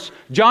Lawrence.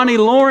 Johnny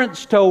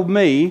Lawrence told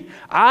me.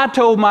 I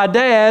told my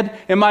dad,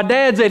 and my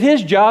dad's at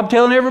his job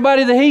telling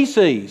everybody that he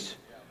sees.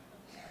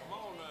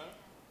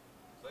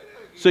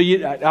 So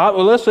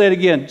let's say it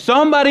again.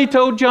 Somebody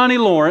told Johnny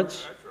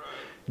Lawrence.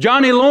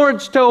 Johnny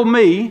Lawrence told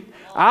me.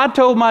 I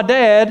told my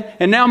dad,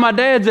 and now my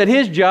dad's at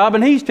his job,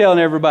 and he's telling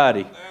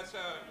everybody. That's how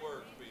it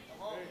works,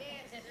 people.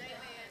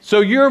 So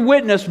your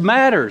witness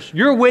matters.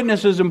 Your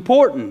witness is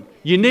important.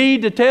 You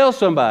need to tell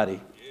somebody.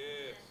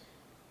 Yes.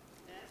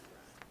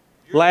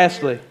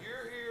 Lastly.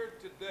 You're here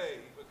today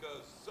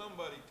because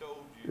somebody told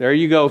you. There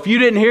you go. If you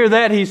didn't hear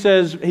that, he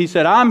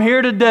said, I'm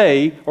here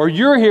today, or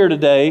you're here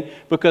today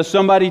because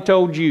somebody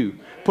told you.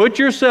 Put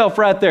yourself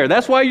right there.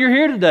 That's why you're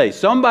here today.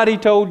 Somebody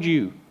told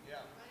you.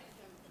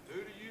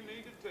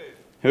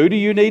 Who do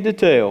you need to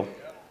tell?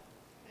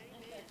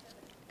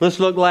 Let's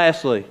look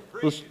lastly.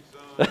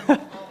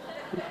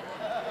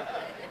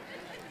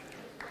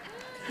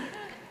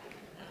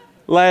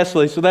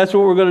 Lastly, so that's what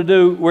we're going to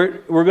do.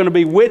 We're going to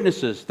be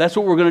witnesses. That's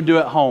what we're going to do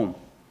at home.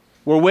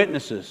 We're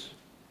witnesses.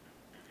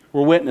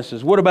 We're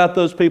witnesses. What about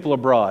those people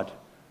abroad?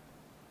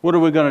 What are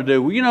we going to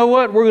do? Well, you know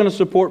what? We're going to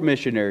support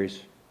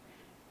missionaries.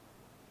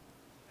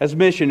 As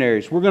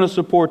missionaries, we're going to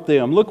support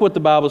them. Look what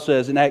the Bible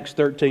says in Acts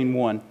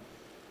 13:1.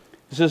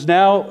 It says,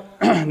 now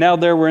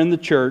there were in the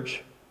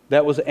church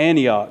that was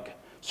Antioch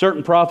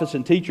certain prophets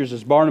and teachers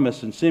as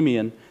Barnabas and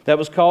Simeon, that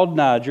was called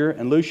Niger,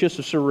 and Lucius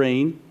of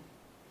Cyrene,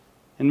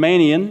 and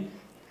Manaen,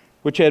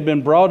 which had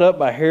been brought up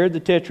by Herod the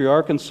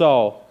Tetrarch, and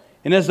Saul.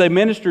 And as they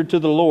ministered to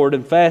the Lord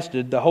and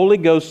fasted, the Holy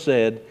Ghost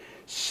said,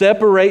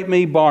 separate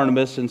me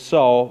Barnabas and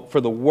Saul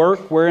for the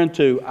work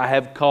whereunto I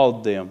have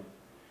called them.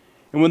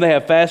 And when they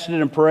have fasted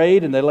and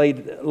prayed, and they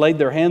laid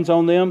their hands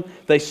on them,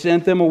 they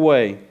sent them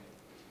away.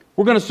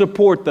 We're going to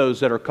support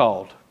those that are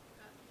called.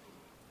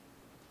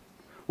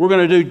 We're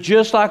going to do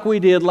just like we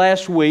did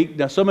last week.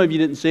 Now, some of you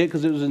didn't see it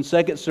because it was in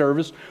second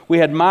service. We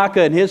had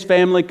Micah and his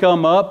family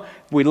come up.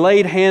 We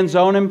laid hands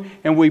on him,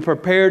 and we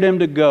prepared him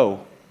to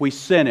go. We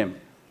sent him.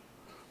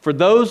 For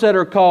those that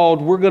are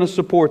called, we're going to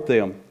support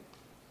them.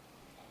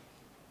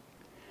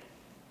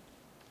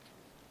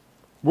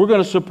 We're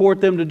going to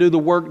support them to do the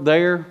work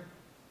there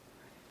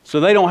so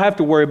they don't have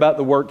to worry about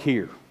the work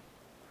here.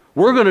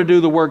 We're going to do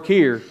the work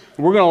here,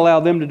 and we're going to allow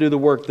them to do the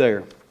work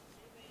there.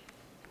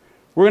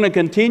 We're going to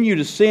continue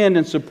to send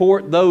and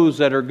support those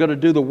that are going to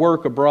do the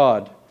work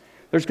abroad.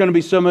 There's going to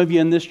be some of you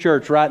in this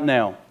church right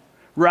now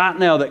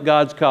that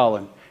God's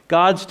calling.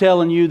 God's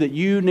telling you that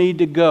you need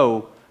to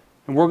go,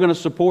 and we're going to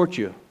support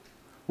you.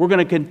 We're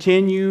going to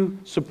continue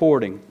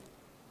supporting.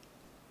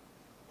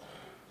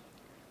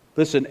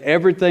 Listen,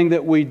 everything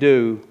that we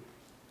do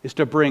is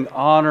to bring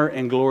honor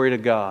and glory to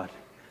God.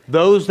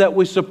 Those that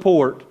we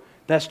support,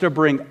 that's to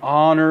bring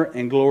honor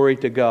and glory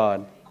to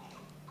God.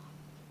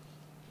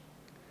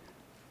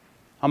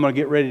 I'm going to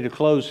get ready to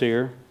close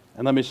here,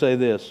 and let me say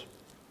this.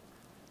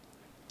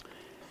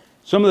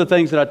 Some of the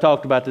things that I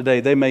talked about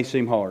today, they may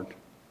seem hard.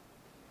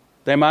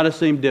 They might have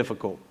seemed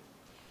difficult.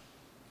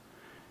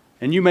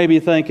 And you may be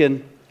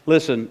thinking,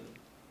 listen,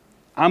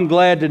 I'm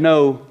glad to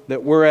know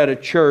that we're at a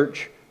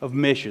church of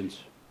missions.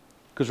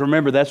 Because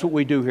remember, that's what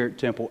we do here at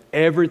Temple.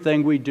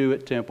 Everything we do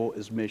at Temple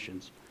is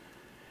missions.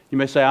 You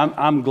may say,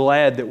 I'm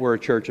glad that we're a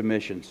church of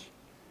missions.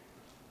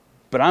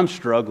 But I'm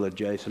struggling,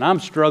 Jason. I'm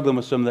struggling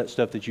with some of that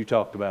stuff that you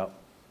talked about.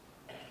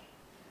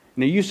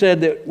 Now, you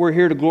said that we're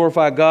here to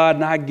glorify God,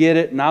 and I get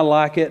it, and I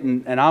like it,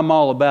 and I'm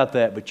all about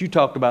that. But you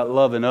talked about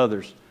loving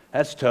others.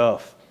 That's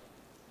tough.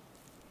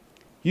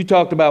 You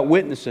talked about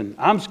witnessing.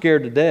 I'm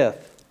scared to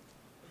death.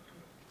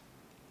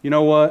 You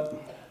know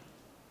what?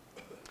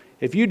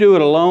 If you do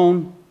it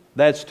alone,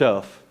 that's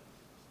tough.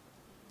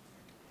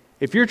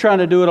 If you're trying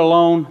to do it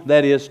alone,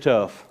 that is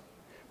tough.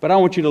 But I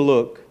want you to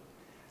look.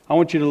 I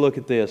want you to look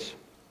at this.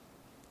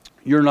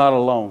 You're not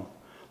alone.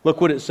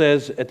 Look what it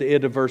says at the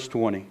end of verse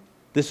 20.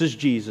 This is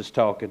Jesus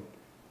talking.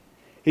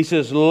 He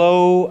says,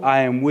 "Lo,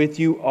 I am with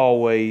you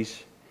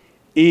always,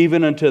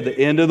 even unto the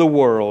end of the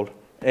world.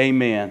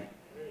 Amen."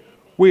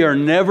 We are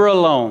never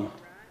alone.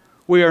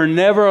 We are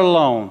never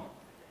alone.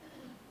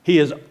 He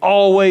is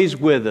always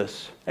with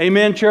us.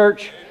 Amen,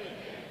 church?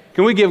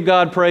 Can we give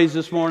God praise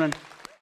this morning?